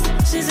blessed.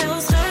 J'ai zéro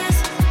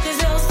stress, j'ai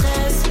zéro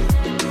stress.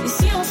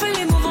 Ici on fait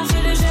les moves, on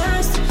fait les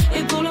gestes.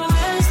 Et pour le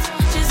reste,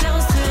 j'ai zéro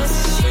stress.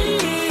 J'suis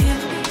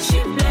libre,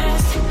 j'suis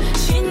blessed,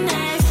 j'suis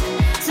next.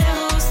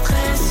 Zéro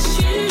stress,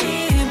 j'suis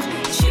libre,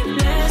 j'suis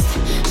blessed,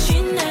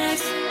 j'suis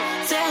next.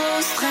 Zéro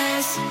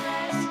stress.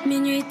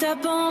 Minuit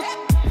tapant,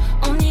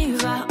 on y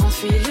va, on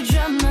fuit le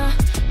drama.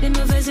 Les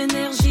mauvaises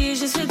énergies,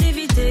 j'essaie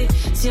d'éviter.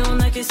 Si on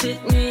a que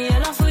cette nuit,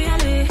 alors faut y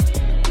aller.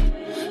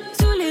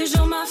 Tous les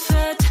jours ma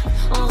fête,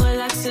 on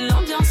relaxe,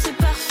 l'ambiance est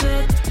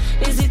parfaite.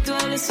 Les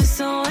étoiles se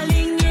sont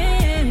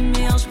alignées,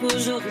 mes hanches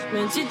bougent au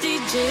rythme du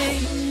DJ.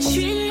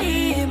 J'suis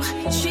libre,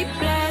 j'suis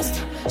blessed,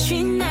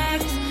 j'suis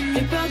next,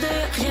 plus peur de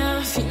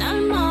rien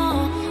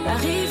finalement.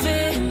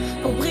 Arrivé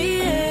pour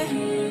briller.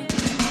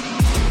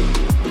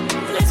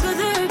 Let's go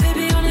there,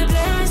 baby, on est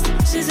blessed.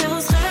 J'ai zéro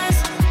stress,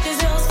 j'ai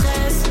zéro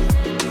stress.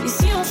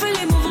 Ici on fait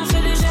les moves, on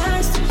fait les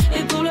gestes.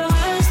 Et pour le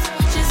reste,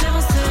 j'ai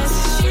zéro stress.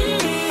 J'suis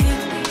libre,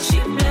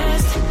 j'suis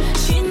blessed,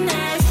 j'suis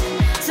next.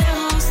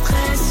 Zéro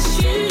stress,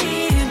 j'suis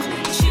libre,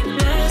 j'suis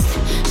blessed,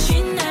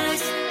 j'suis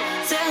next.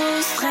 Zéro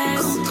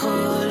stress.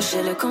 Contrôle,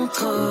 j'ai le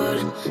contrôle.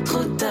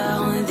 Trop tard,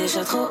 on est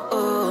déjà trop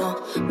haut.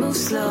 Move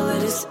slow,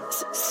 let it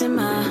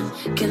simmer.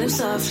 Kill him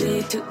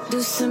softly, tout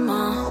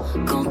doucement.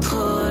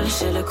 Contrôle,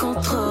 j'ai le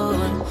contrôle.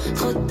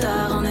 Trop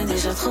tard, on est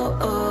déjà trop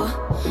haut.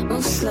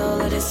 Move slow,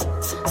 let it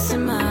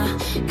simmer.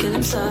 Kill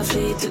him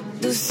softly, tout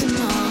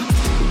doucement.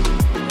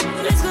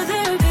 Let's go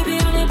there, baby,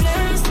 on est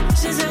blessed.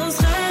 J'ai zéro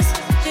stress,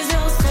 j'ai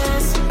zéro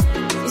stress.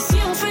 Ici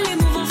on fait les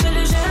moves, on fait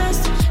les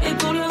gestes. Et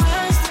pour le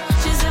reste,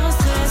 j'ai zéro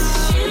stress.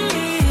 J'suis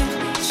libre,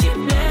 j'suis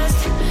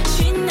blessed,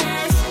 j'suis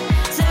next.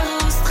 Zéro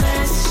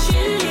stress,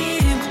 j'suis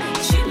libre,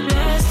 j'suis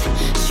blessed,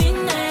 j'suis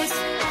next.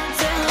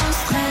 Zéro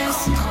stress.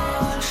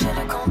 Contrôle, j'ai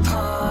le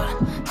contrôle.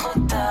 Trop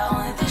tard, on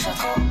est déjà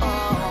trop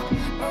haut.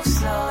 Move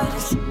slow, let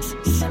it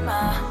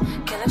simmer.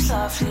 Kill him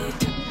softly,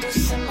 tout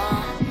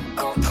doucement.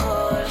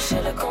 Contrôle, j'ai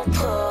le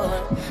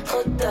contrôle.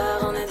 Trop tard,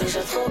 on est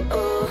déjà trop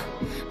haut.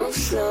 Move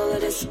slow,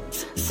 let it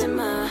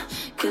simmer.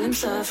 Kill him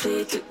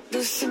softly, tout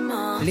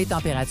doucement. Les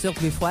températures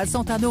plus froides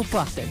sont à nos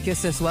portes. Que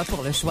ce soit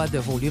pour le choix de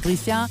vos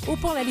lubrifiants ou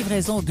pour la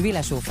livraison d'huile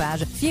à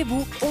chauffage,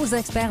 fiez-vous aux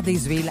experts des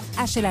huiles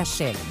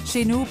HLHL.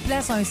 Chez nous,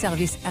 place à un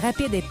service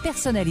rapide et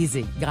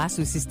personnalisé. Grâce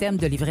au système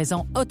de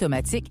livraison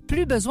automatique,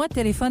 plus besoin de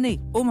téléphoner.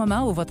 Au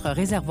moment où votre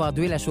réservoir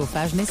d'huile à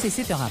chauffage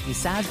nécessite un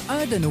remplissage,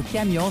 un de nos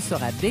camions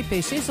sera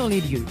dépêché sur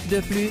les lieux. De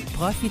plus,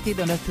 profitez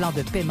de notre plan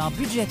de paiement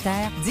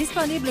budgétaire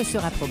disponible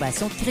sur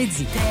approbation de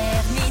crédit.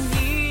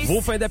 Vos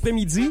fins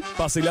d'après-midi,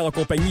 passez-les en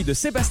compagnie de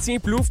Sébastien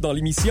Plouffe dans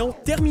l'émission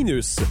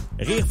Terminus.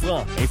 Rire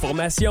franc,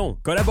 information,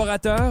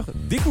 collaborateurs,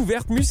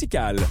 découverte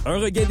musicale. Un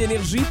regain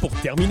d'énergie pour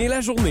terminer la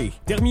journée.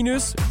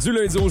 Terminus, du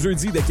lundi au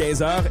jeudi dès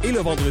 15h et le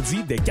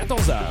vendredi dès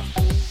 14h.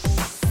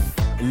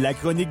 La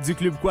chronique du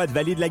Club Quad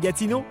Vallée de la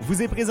Gatineau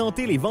vous est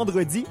présentée les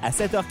vendredis à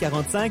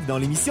 7h45 dans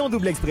l'émission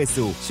Double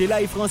Expresso.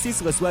 Sheila et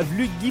Francis reçoivent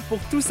Luc Guy pour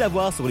tout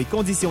savoir sur les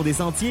conditions des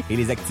sentiers et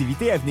les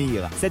activités à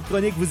venir. Cette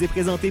chronique vous est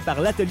présentée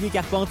par l'Atelier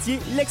Carpentier,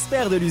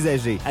 l'expert de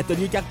l'usager.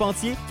 Atelier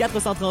Carpentier,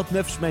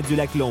 439 chemin du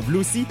Lac-Long,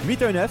 Bloussy,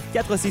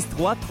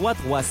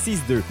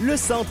 819-463-3362. Le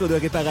centre de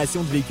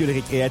réparation de véhicules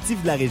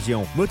récréatifs de la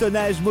région.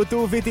 Motoneige,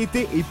 moto,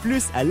 VTT et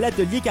plus à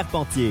l'Atelier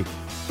Carpentier.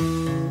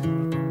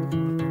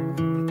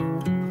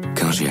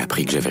 Quand j'ai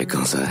appris que j'avais le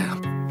cancer,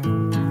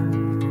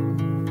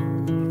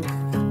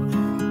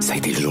 ça a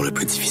été le jour le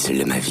plus difficile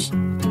de ma vie.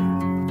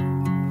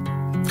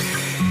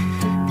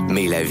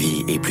 Mais la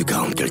vie est plus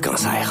grande que le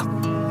cancer.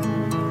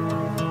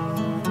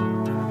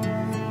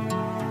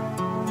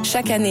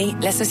 Chaque année,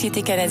 la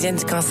Société canadienne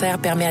du cancer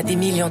permet à des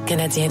millions de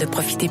Canadiens de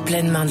profiter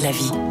pleinement de la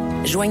vie.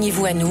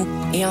 Joignez-vous à nous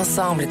et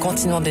ensemble,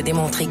 continuons de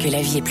démontrer que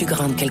la vie est plus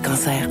grande que le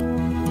cancer.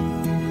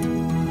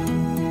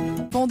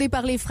 Fondé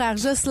par les frères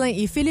Jocelyn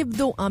et Philippe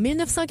Do en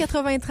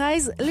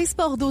 1993, les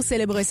Sports d'eau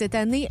célèbrent cette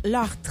année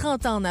leurs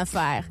 30 ans en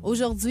affaires.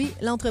 Aujourd'hui,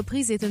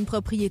 l'entreprise est une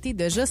propriété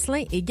de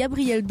Jocelyn et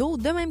Gabriel Do,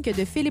 de même que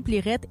de Philippe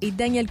Lirette et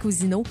Daniel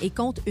Cousineau, et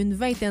compte une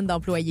vingtaine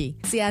d'employés.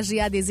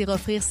 CAGA désire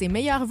offrir ses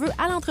meilleurs vœux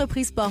à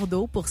l'entreprise Sports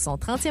d'eau pour son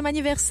 30e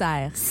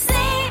anniversaire.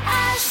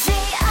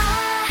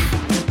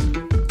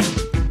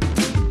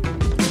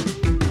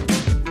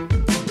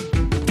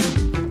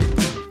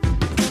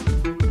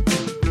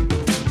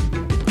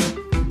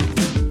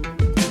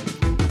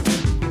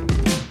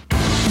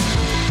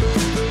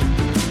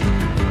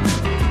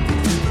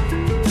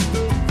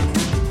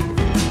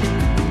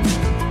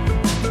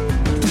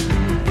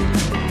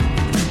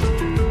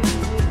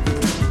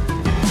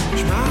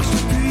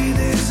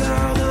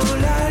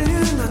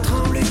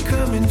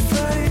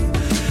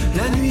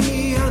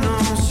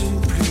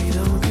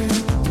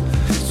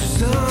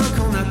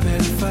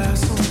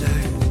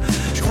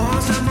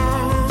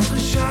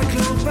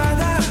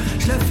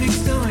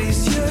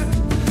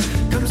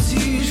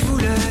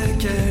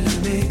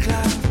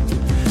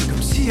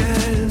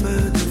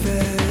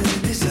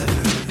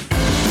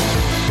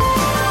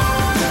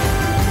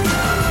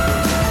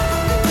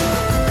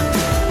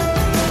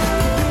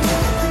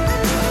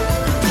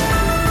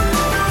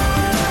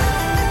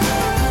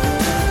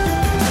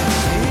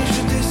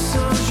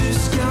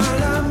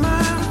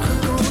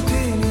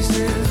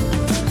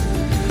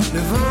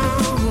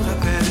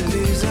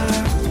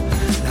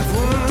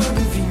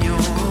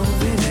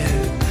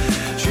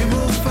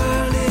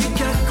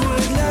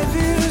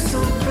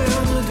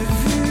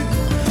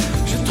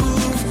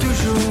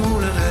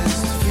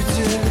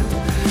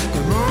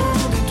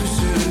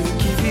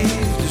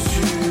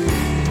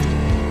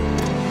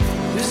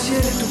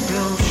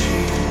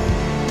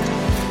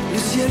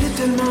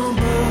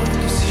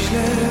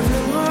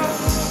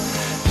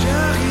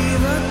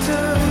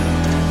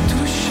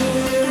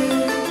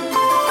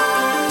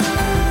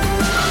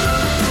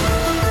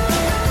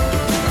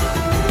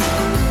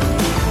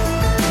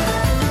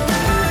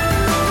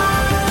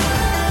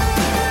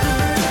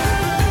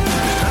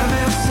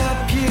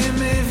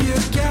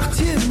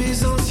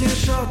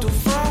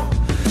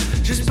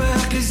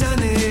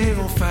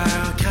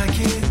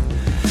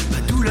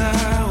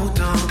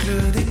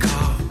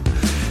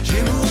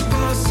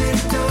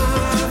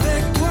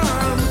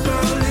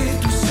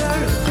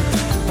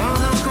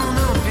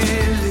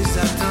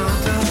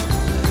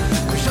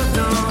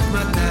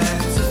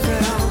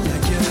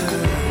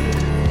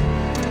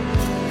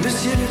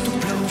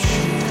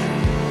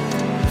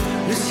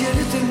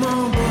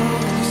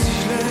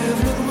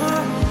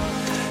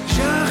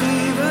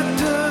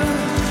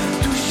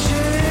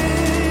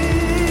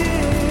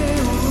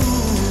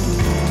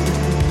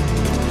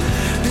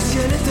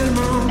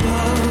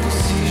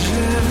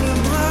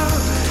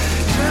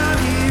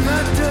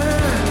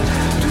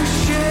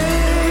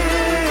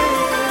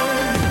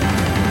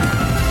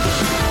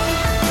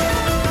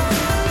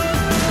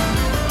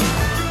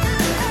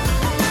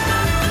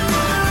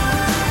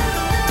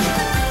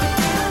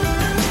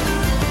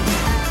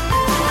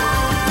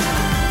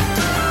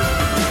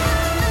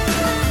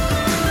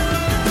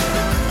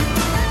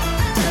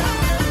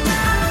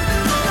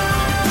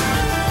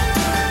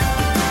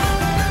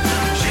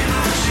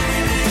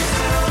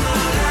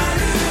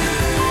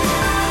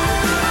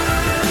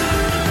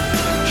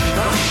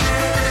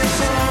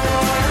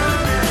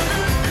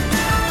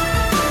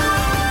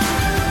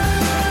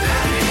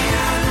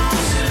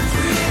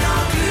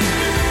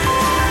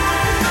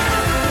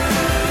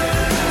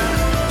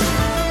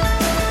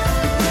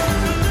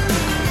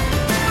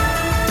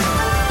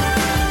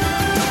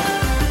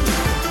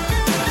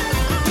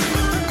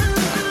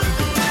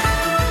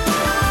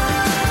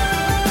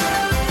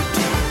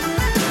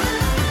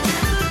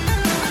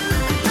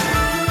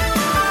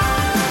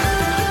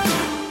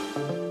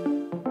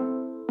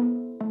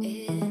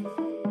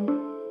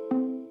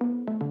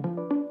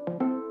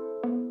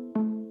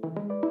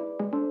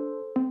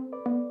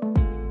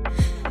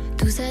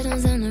 ça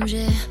dans un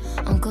objet.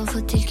 Encore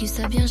faut-il qu'il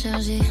soit bien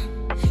chargé.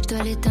 Je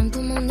dois l'éteindre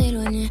pour m'en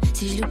éloigner.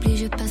 Si je l'oublie,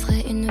 je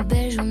passerai une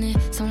belle journée.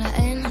 Sans la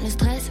haine, le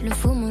stress, le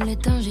faux mot, les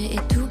dangers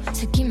et tout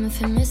ce qui me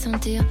fait me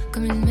sentir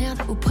comme une merde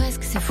ou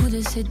presque. C'est fou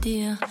de se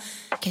dire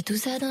qu'il y a tout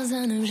ça dans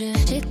un objet.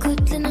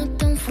 J'écoute les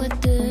notes en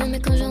x2,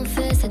 mais quand j'en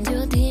fais, ça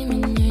dure 10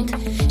 minutes.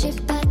 J'ai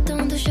pas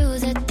tant de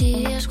choses à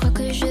dire. Je crois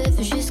que je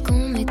veux juste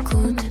qu'on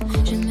m'écoute.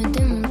 Je me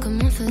demande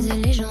comment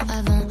faisaient les gens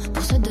avant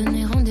pour se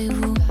donner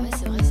rendez-vous.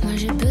 Moi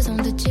j'ai besoin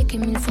de checker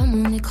 1000 fois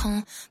mon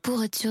écran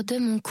pour être sûr de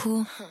mon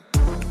coup.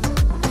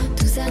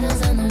 Tout ça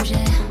dans un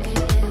objet.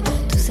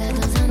 Tout ça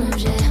dans un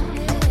objet.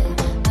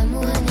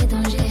 Amour, année,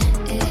 danger.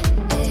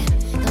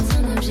 Dans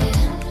un objet.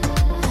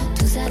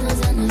 Tout ça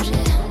dans un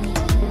objet.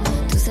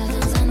 Tout ça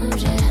dans un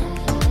objet.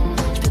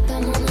 Je peux pas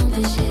m'en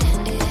empêcher.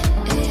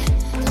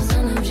 Dans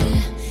un objet.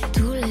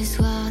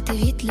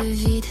 T'écoutes le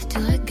vide, tu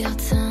regardes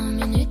 5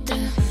 minutes.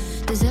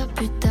 2 heures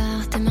plus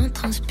tard, tes mains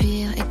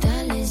transpirent et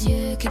t'as les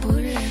yeux qui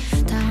brûlent.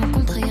 T'as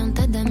rencontré un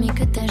tas d'amis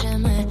que t'as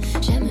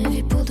jamais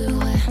vu pour de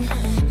vrai.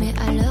 Mais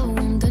à l'heure où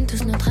on donne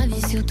tous notre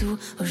avis sur tout,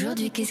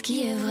 aujourd'hui qu'est-ce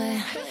qui est vrai?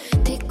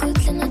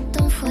 T'écoutes les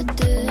notes en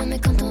x2, mais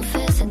quand on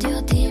fait ça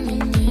dure 10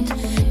 minutes.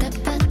 T'as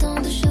pas tant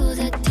de choses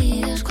à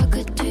dire, je crois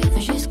que tu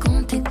veux juste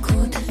qu'on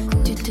t'écoute.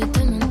 Tu te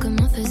demandes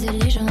comment faisaient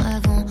les gens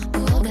avant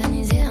pour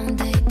organiser un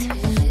date.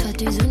 Toi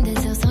tu zoomes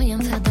des heures sans rien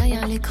faire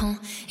derrière l'écran,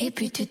 et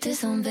puis tu te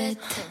sens bête.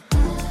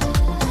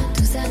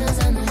 Tout ça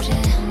dans un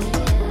objet,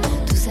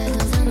 tout ça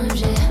dans un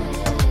objet.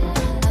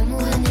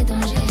 Amour, haine et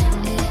danger,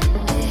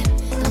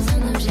 dans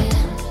un objet.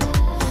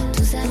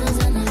 Tout ça dans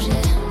un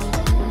objet,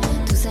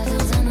 tout ça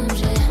dans un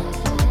objet.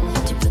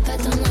 Tu peux pas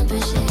t'en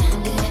empêcher,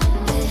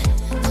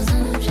 dans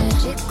un objet.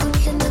 J'écoute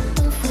les notes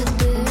en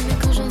x2, mais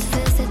quand j'en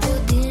fais c'est tout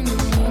 10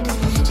 minutes.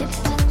 J'ai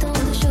pas tant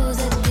de choses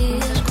à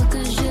dire, je crois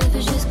que je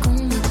veux juste qu'on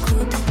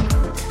m'écoute.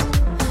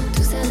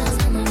 Tout ça dans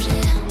un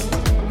objet,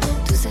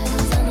 tout ça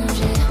dans un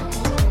objet.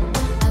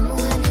 Amour,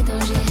 haine et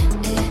danger,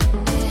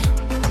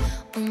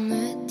 On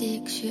me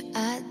dit que je suis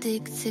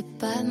addict, c'est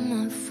pas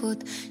ma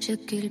faute. Je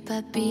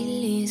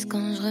culpabilise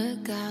quand je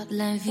regarde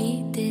la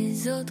vie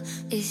des autres.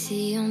 Et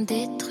si on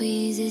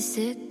détruisait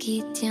ce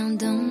qui tient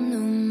dans nos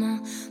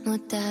mains,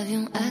 mode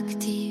avion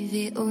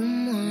activé au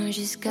moins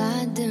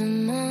jusqu'à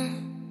demain.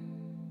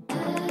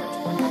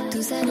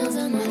 Tout ça dans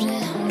un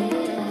objet,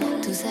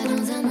 tout ça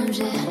dans un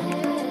objet.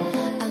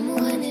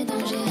 Amour, haine et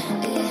danger,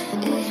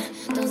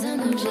 dans un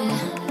objet.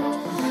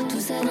 Tout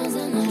ça dans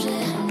un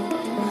objet,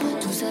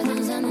 tout ça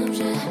dans un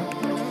objet.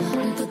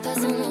 On peut pas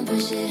s'en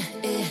empêcher,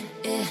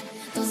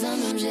 dans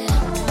un objet.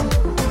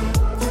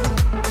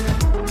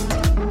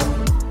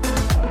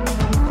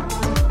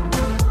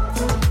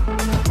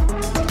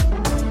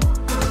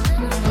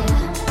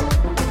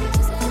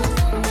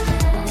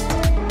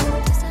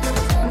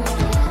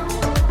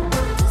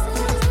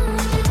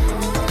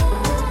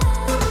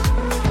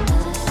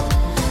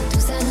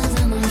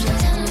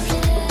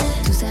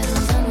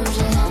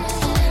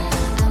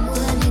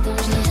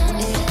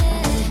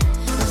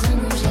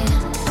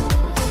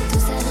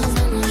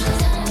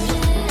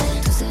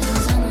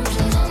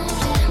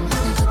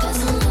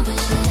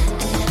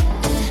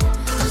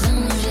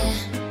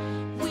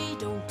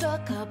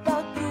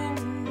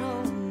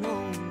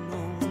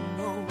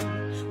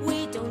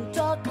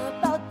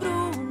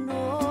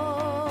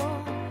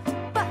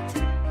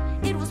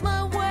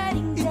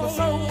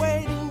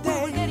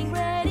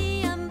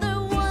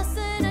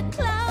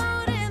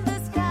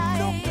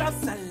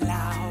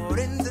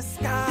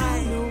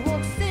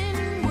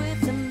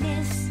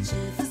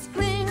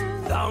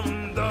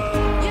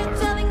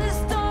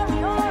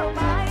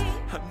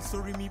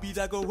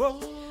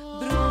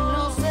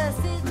 Bruno says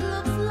it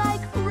looks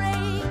like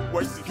rain.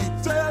 Where's he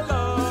tell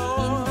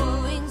us? In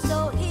doing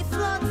so, he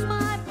floods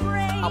my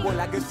brain. I will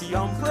like the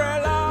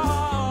umbrella.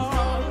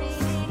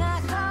 Carrying a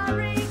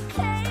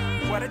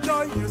hurricane. What a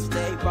joy you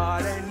stay,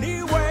 but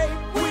anyway,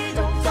 we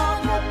don't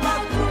talk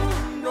about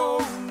Bruno,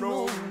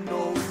 no,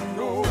 no,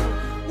 no.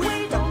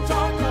 We don't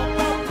talk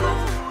about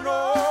Bruno.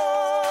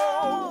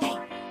 Hey,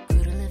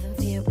 Bruno live in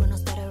fear, Bruno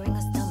stuttering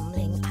or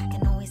stumbling. I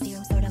can always hear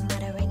him sort of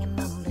muttering and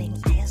mumbling.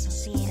 I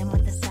associate him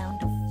with the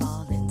sound of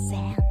falling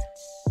sand.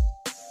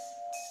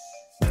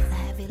 With a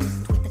heavy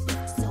lift, with a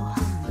gift so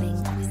humbling.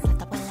 Always left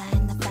abuela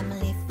in the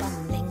family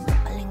fumbling,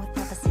 grappling with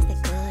prophecies they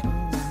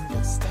couldn't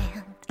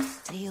understand.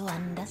 Do you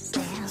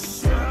understand?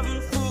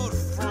 7-foot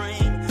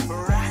frame,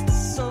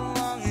 rats so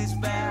long his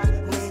back.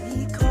 When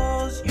he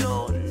calls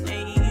your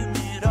name,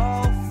 it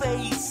all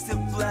fades to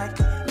black.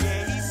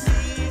 Yeah, he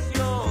sees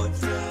your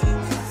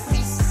dreams,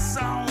 feasts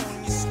on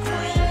your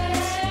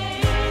screams.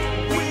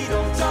 We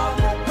don't talk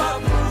about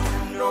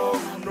Bruno,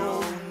 no,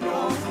 no,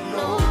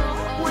 no.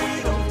 We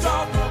don't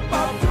talk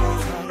about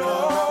Bruno.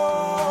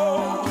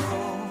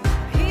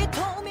 He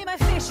told me my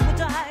fish would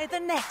die the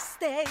next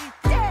day.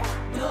 Dead.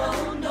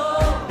 No, no.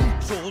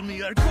 Told me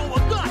I'd grow a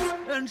gut,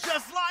 and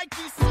just like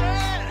he said,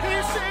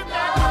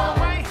 that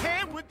my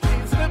hair would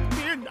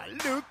disappear. Now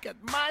look at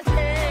my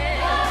hair.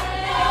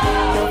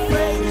 Your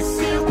fate is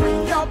sealed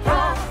when your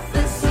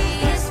prophecy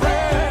is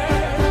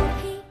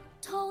read. He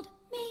told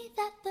me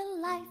that the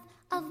life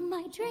of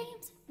my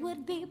dreams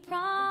would be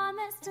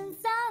promised and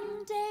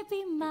someday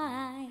be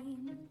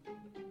mine.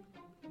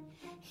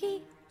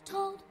 He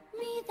told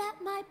me that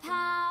my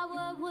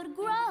power would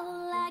grow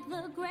like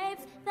the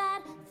grapes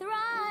that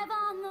thrive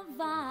on the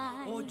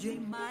vine. Oye,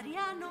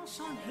 Mariano's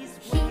on his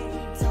He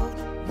told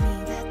me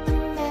that the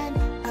man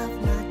of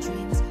my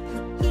dreams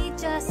would be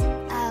just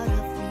out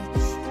of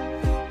reach,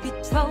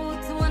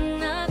 betrothed to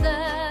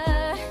another.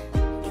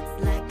 It's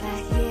like I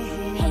hear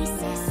him Hey,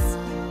 sis.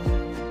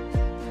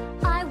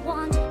 now. I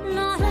want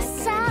not a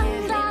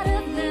sound out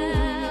of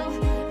now.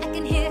 I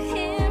can hear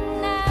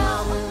him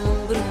now.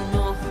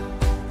 Bruno.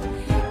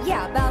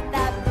 Yeah, about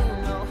that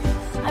Bruno.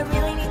 I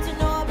really need to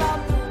know about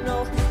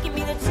Bruno. Give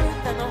me the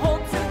truth and the whole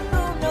truth,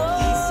 Bruno.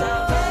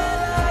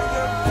 Isabella,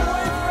 your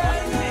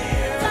boyfriend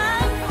here.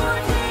 Time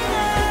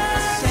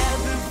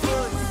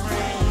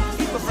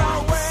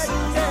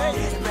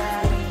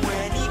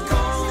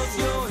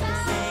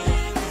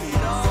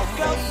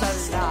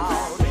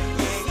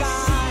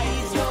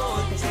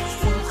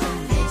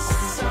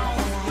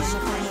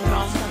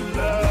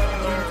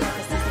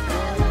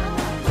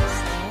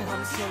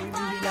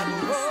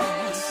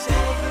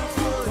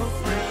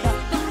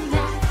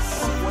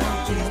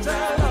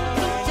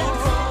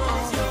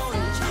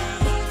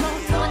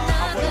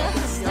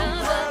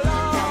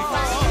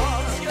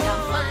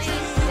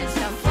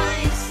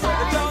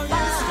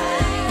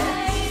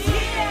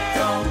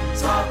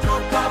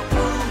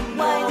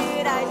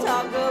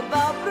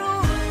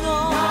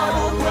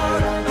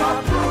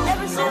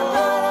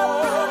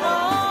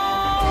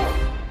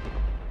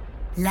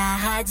La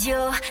radio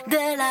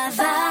de la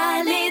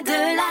vallée de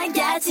la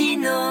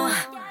Gatineau.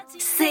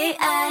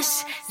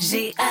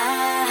 CHGA.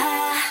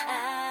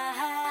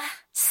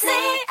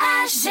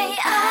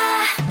 CHGA.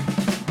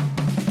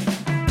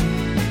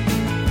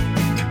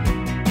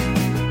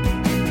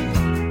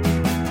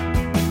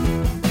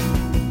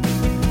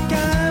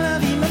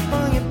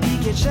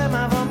 Je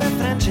m'en vais me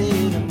frencher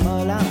le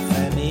molle en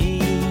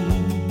famille.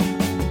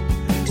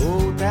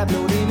 Au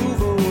tableau des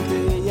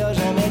nouveautés, y'a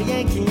jamais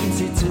rien qui me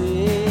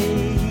situe.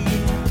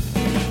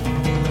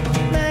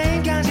 Même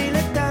quand j'ai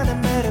le temps de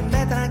me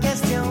remettre en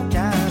question,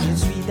 quand je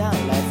suis dans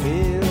la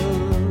file,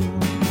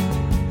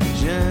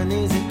 je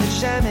n'hésite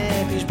jamais,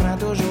 puis je prends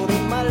toujours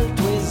des molles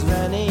twist,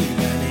 venez,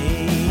 venez.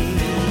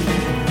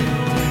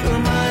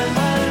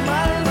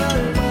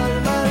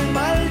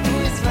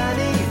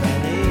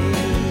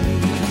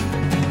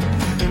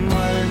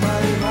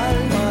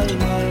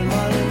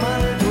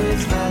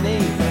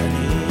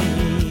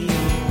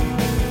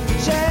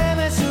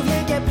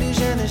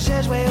 Je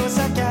jouais au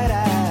soccer à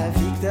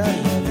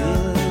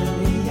Victoriaville.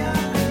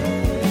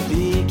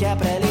 Puis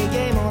qu'après les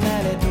games, on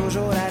allait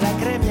toujours à la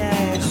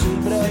crémière sous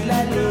le bras de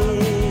la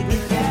ligue.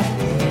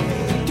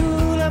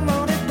 Tout le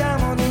monde dans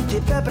mon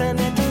équipe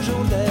prenait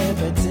toujours de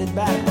petites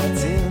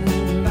barbotines.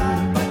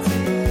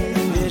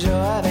 Déjà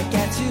avec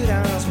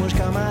assurance, moi je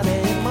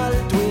commandais une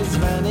molle twist,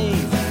 venez,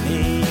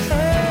 venez.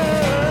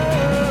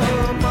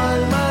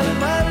 Molle, molle,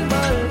 molle,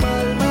 molle,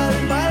 molle, molle,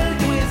 molle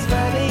twist,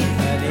 venez,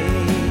 venez.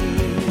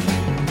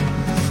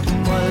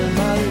 Molle,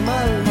 molle,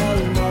 molle,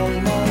 molle, molle,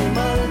 molle,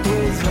 molle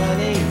twist,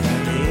 venez,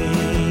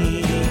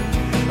 venez.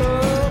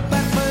 Oh,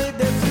 parfum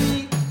de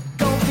fruits,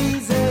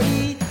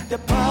 confiserie, de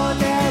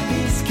pâte à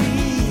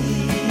biscuits.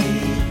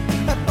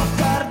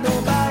 Popcorn au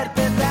beurre,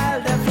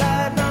 pétales de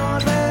fleurs, non,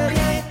 je veux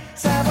rien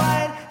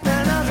savoir. Non,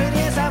 non, je veux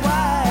rien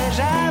savoir.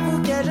 J'avoue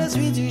que je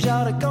suis du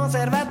genre de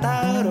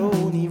conservateur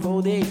au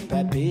niveau des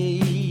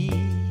papilles.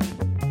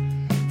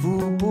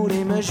 Vous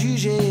pourrez me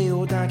juger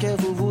autant que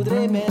vous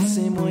voudrez, mais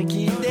c'est moi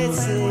qui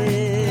décide.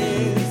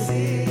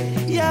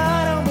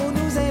 Y'a beau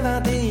nous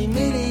inventer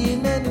mille et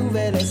une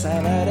nouvelles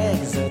saveurs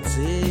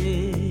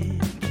exotiques.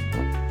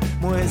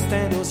 Moi c'est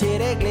un dossier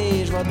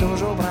réglé, je vais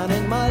toujours prendre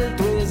une molle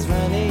twist,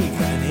 venez,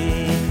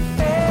 venez.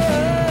 Oh,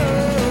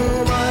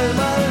 molle,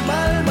 molle,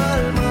 molle,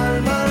 molle, molle,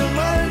 molle,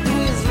 molle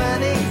twist,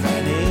 venez,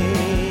 venez.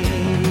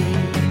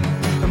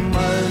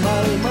 Molle,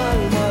 molle,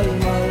 molle, molle,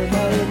 molle,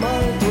 molle,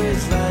 molle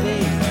twist,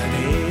 venez,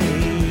 venez.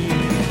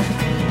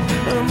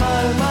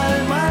 Molle,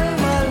 molle, molle,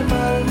 molle,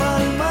 molle,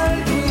 molle, molle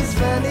twist,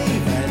 venez,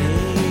 venez.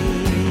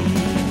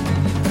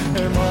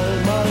 Molle,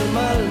 molle,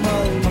 molle,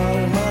 molle,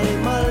 molle, molle,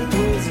 molle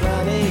twist,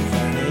 venez,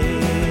 venez.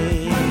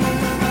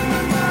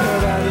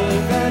 Venez,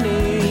 venez.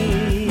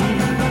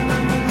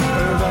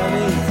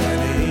 Venez,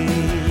 venez.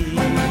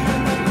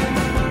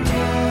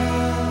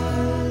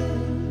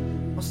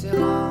 On s'est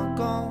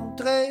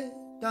rencontrés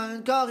dans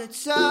un corps de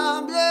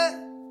sable.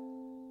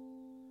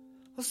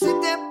 On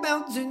s'était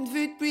perdu une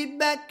vue depuis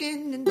back in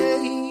the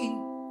day.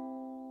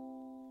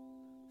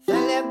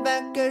 Fallait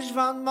bien que je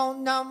vende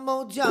mon âme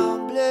au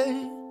diable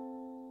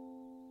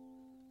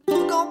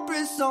pour qu'on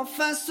puisse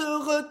enfin se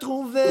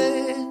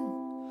retrouver.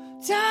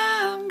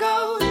 Time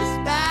goes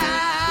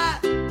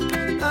by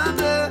un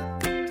peu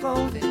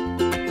trop vite.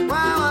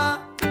 Wow,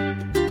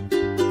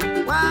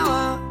 wow,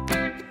 wow.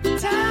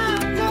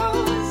 Time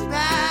goes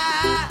by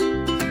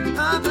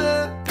un peu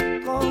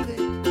trop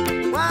vite.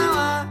 Wow,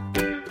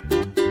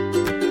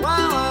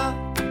 wow.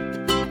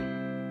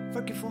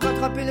 Faut qu'il faut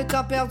rattraper le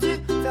temps perdu,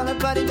 faire le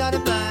body dans le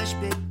bâche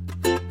pit.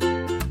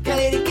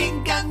 Caler les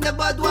King Kong de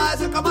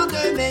Bodoise comme en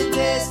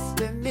 2010.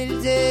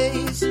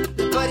 2010,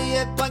 le body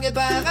est pogné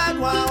par un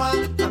coin. À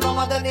un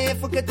moment donné,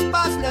 faut que tu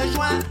passes le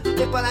joint.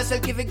 T'es pas la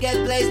seule qui veut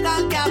get place dans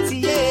le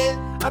quartier.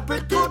 Un peu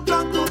trop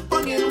drunk pour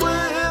pogner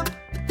loin.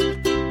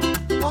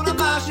 On a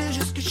marché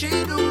jusque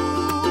chez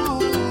nous.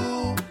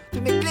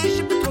 Tous mes clés, je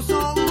sais plus trop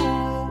sont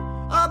où.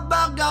 Ah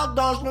bah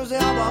regardant, je nous ai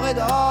embarrés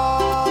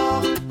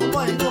dehors. Au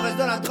moins il nous reste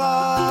de la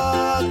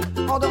drogue.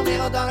 On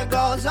dormira dans le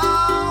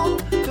gazon.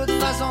 De toute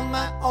façon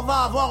demain, on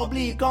va avoir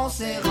oublié qu'on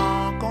s'est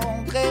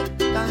rencontrés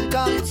dans le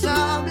corps de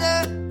sable.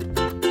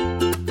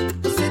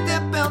 On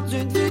s'était perdu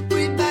une vue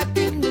depuis back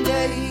in the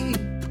day.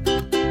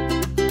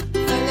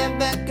 Fallait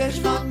bien que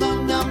je vende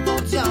mon âme au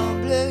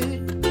diable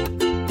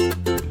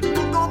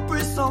pour qu'on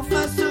puisse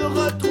enfin se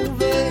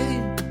retrouver.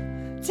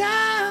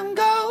 Time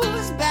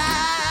goes by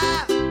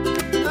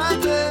un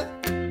peu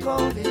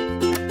trop vite.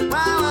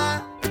 Wow, wow.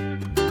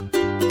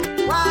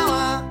 Wow,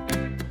 wow.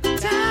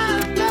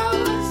 Time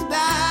goes by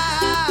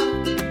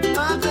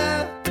un peu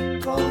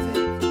trop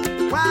vite.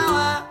 Wow,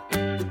 wow.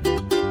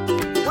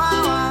 Wow,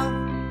 wow.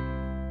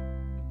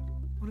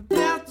 On a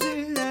perdu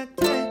la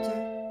tête.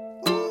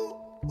 Ouh,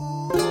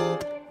 ouh,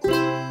 ouh.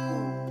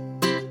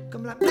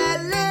 Comme la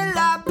belle et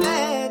la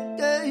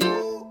bête.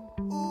 Ouh,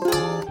 ouh,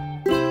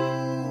 ouh.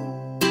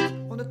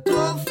 On a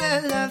trop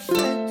fait la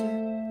fête.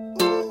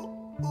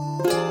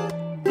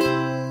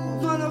 On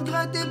va le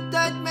regretter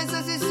peut-être, mais ça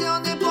c'est si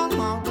on est pas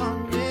m'entendre.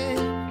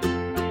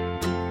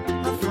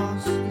 À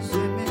force de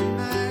s'aimer,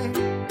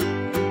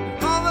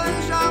 on va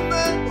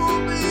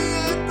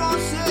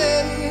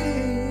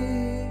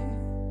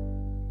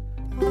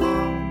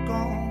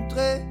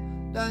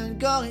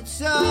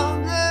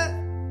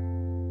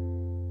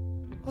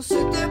On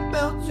s'était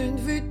perdu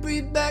de vue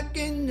depuis back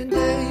in the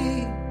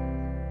day.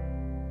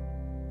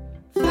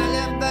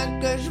 Fallait bien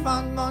que je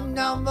vende mon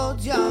âme au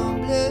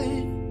diable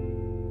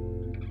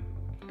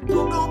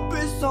pour qu'on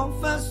puisse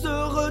enfin se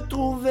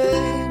retrouver.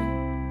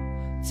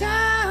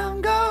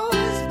 Time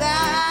goes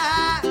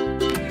by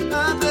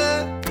un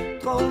peu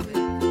trop vite.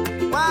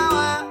 Wow,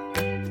 wow.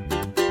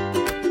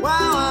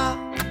 Wow, wow.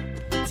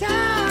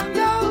 Time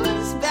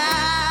goes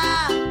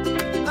by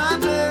un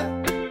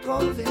peu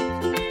trop vite.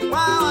 Wow,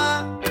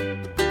 wow.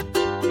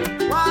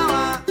 Wow,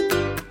 wow.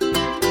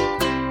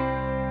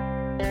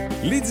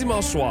 Les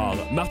dimanches soirs,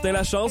 Martin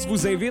Lachance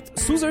vous invite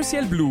sous un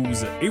ciel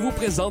blues et vous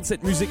présente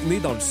cette musique née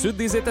dans le sud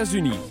des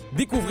États-Unis.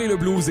 Découvrez le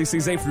blues et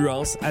ses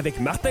influences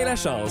avec Martin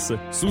Lachance.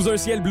 Sous un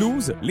ciel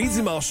blues, les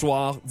dimanches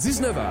soirs,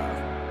 19h.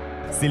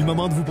 C'est le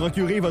moment de vous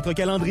procurer votre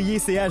calendrier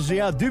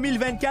CHGA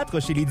 2024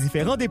 chez les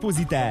différents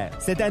dépositaires.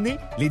 Cette année,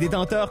 les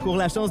détenteurs courent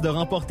la chance de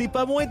remporter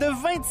pas moins de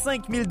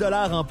 25 000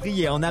 $ en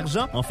prix et en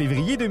argent en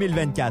février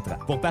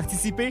 2024. Pour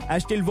participer,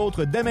 achetez le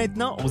vôtre dès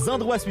maintenant aux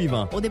endroits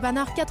suivants. Au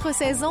dépanneur 4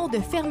 saisons de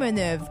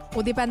Fermeneuve,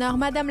 au dépanneur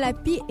Madame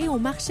Lapie et au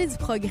marché du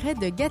Progrès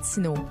de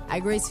Gatineau. À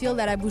Gracefield,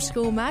 à la boucherie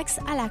au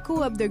Max, à la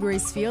coop de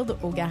Gracefield,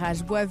 au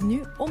garage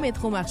Boisvenu, au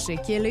métro marché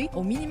Kelly,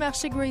 au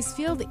mini-marché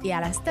Gracefield et à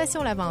la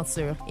station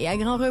L'Aventure. Et à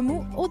Grand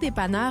Remous, au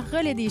dépanneur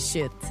Relais des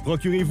Chutes.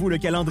 Procurez-vous le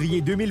calendrier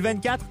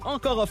 2024,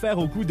 encore offert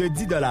au coût de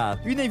 10 $.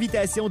 Une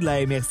invitation de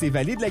la MRC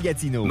Vallée de la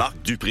Gatineau. Marc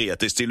Dupré a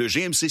testé le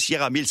GMC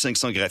Sierra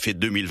 1500 graphite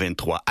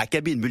 2023 à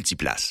cabine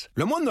multiplace.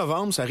 Le mois de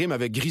novembre, ça rime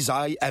avec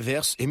grisaille,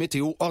 averse et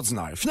météo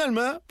ordinaire.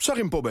 Finalement, ça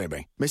rime pas bien.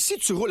 Mais si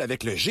tu roules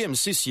avec le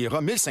GMC Sierra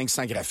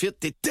 1500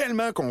 graphite, t'es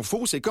tellement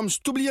confus, c'est comme si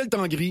t'oubliais le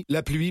temps gris,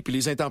 la pluie puis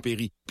les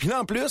intempéries. Puis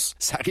là, en plus,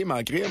 ça rime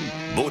en crime.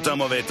 Beau temps,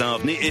 mauvais temps,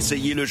 venez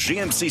essayer le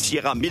GMC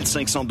Sierra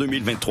 1500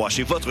 2023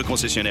 chez votre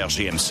concessionnaire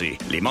GMC.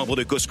 Les membres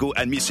de Costco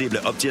admissibles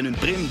obtiennent une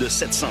prime de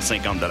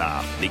 750 $.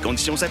 Les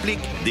conditions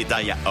s'appliquent.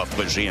 Détails à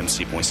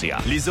offregmc.ca.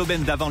 Les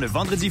aubaines d'avant le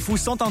Vendredi fou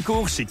sont en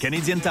cours chez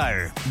Canadian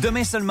Tire.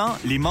 Demain seulement,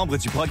 les membres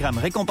du programme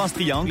Récompense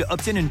Triangle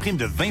obtiennent une prime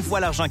de 20 fois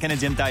l'argent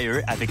Canadian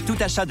Tire avec tout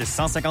achat de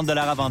 150 $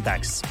 avant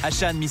taxe.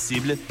 Achat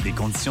admissible, les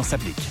conditions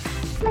s'appliquent.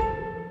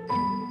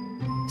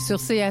 Sur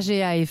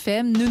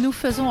CHGA-FM, nous nous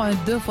faisons un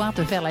devoir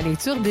de faire la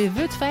lecture des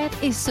vœux de fête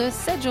et ce,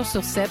 7 jours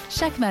sur 7,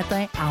 chaque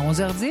matin à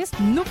 11h10,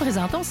 nous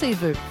présentons ces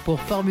vœux.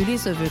 Pour formuler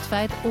ce vœu de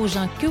fête aux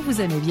gens que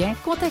vous aimez bien,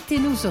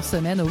 contactez-nous sur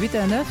semaine au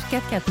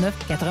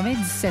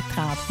 819-449-9730.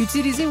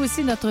 Utilisez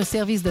aussi notre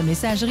service de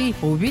messagerie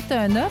au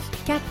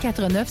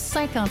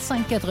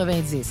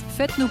 819-449-5590.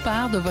 Faites-nous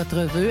part de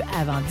votre vœu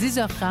avant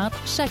 10h30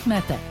 chaque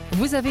matin.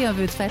 Vous avez un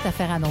vœu de fête à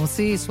faire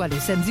annoncer soit le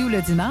samedi ou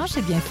le dimanche,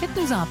 eh bien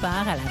faites-nous en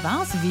part à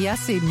l'avance via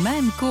ces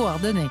mêmes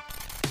coordonnées.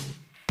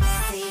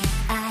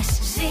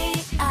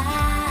 CHGA,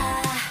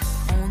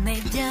 on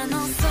est bien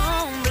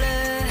ensemble.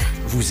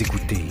 Vous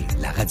écoutez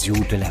la radio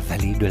de la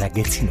vallée de la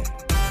Gatineau.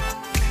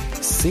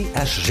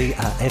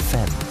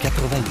 CHGA-FM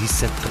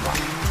 97.3.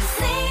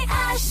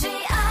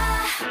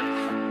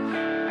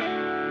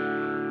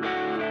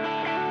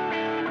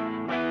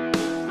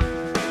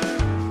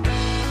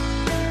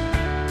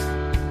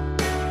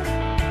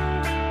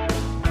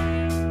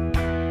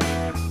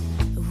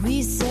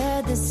 We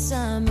said this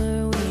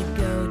summer we'd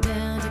go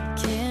down to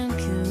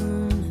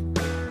Cancun,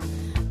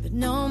 but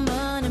no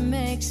money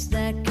makes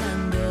that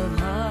kind of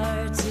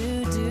hard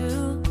to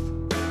do.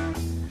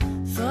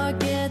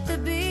 Forget the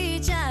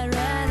beach, I'd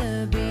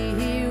rather be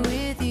here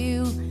with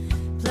you,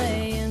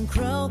 playing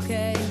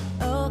croquet.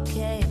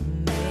 Okay,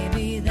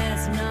 maybe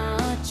that's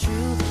not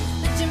true,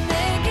 but you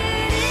make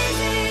it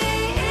easy,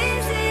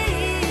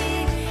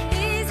 easy,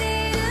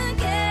 easy to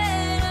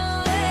get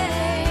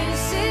away.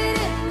 Sit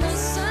in the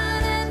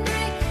sun and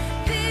drink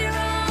beer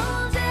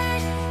all day,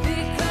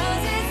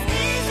 because it's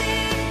easy,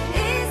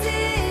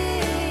 easy,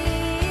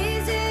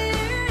 easier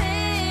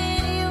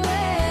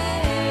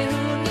anyway.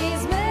 Who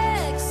needs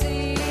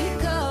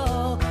Mexico?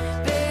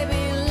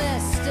 Baby,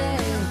 let's stay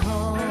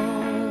home.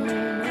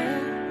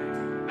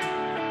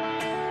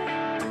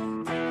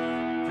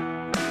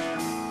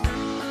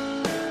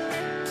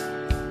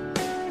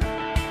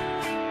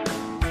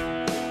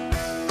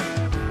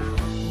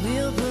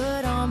 We'll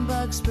put on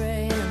bug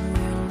spray and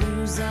we'll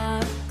lose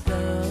our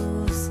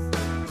clothes.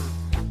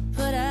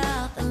 Put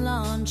out the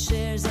lawn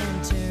chairs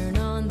and turn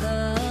on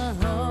the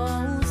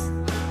hose.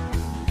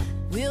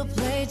 We'll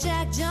play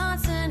Jack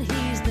Johnson,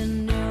 he's the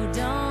new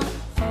Don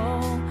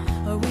Ho.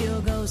 Or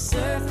we'll go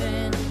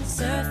surfing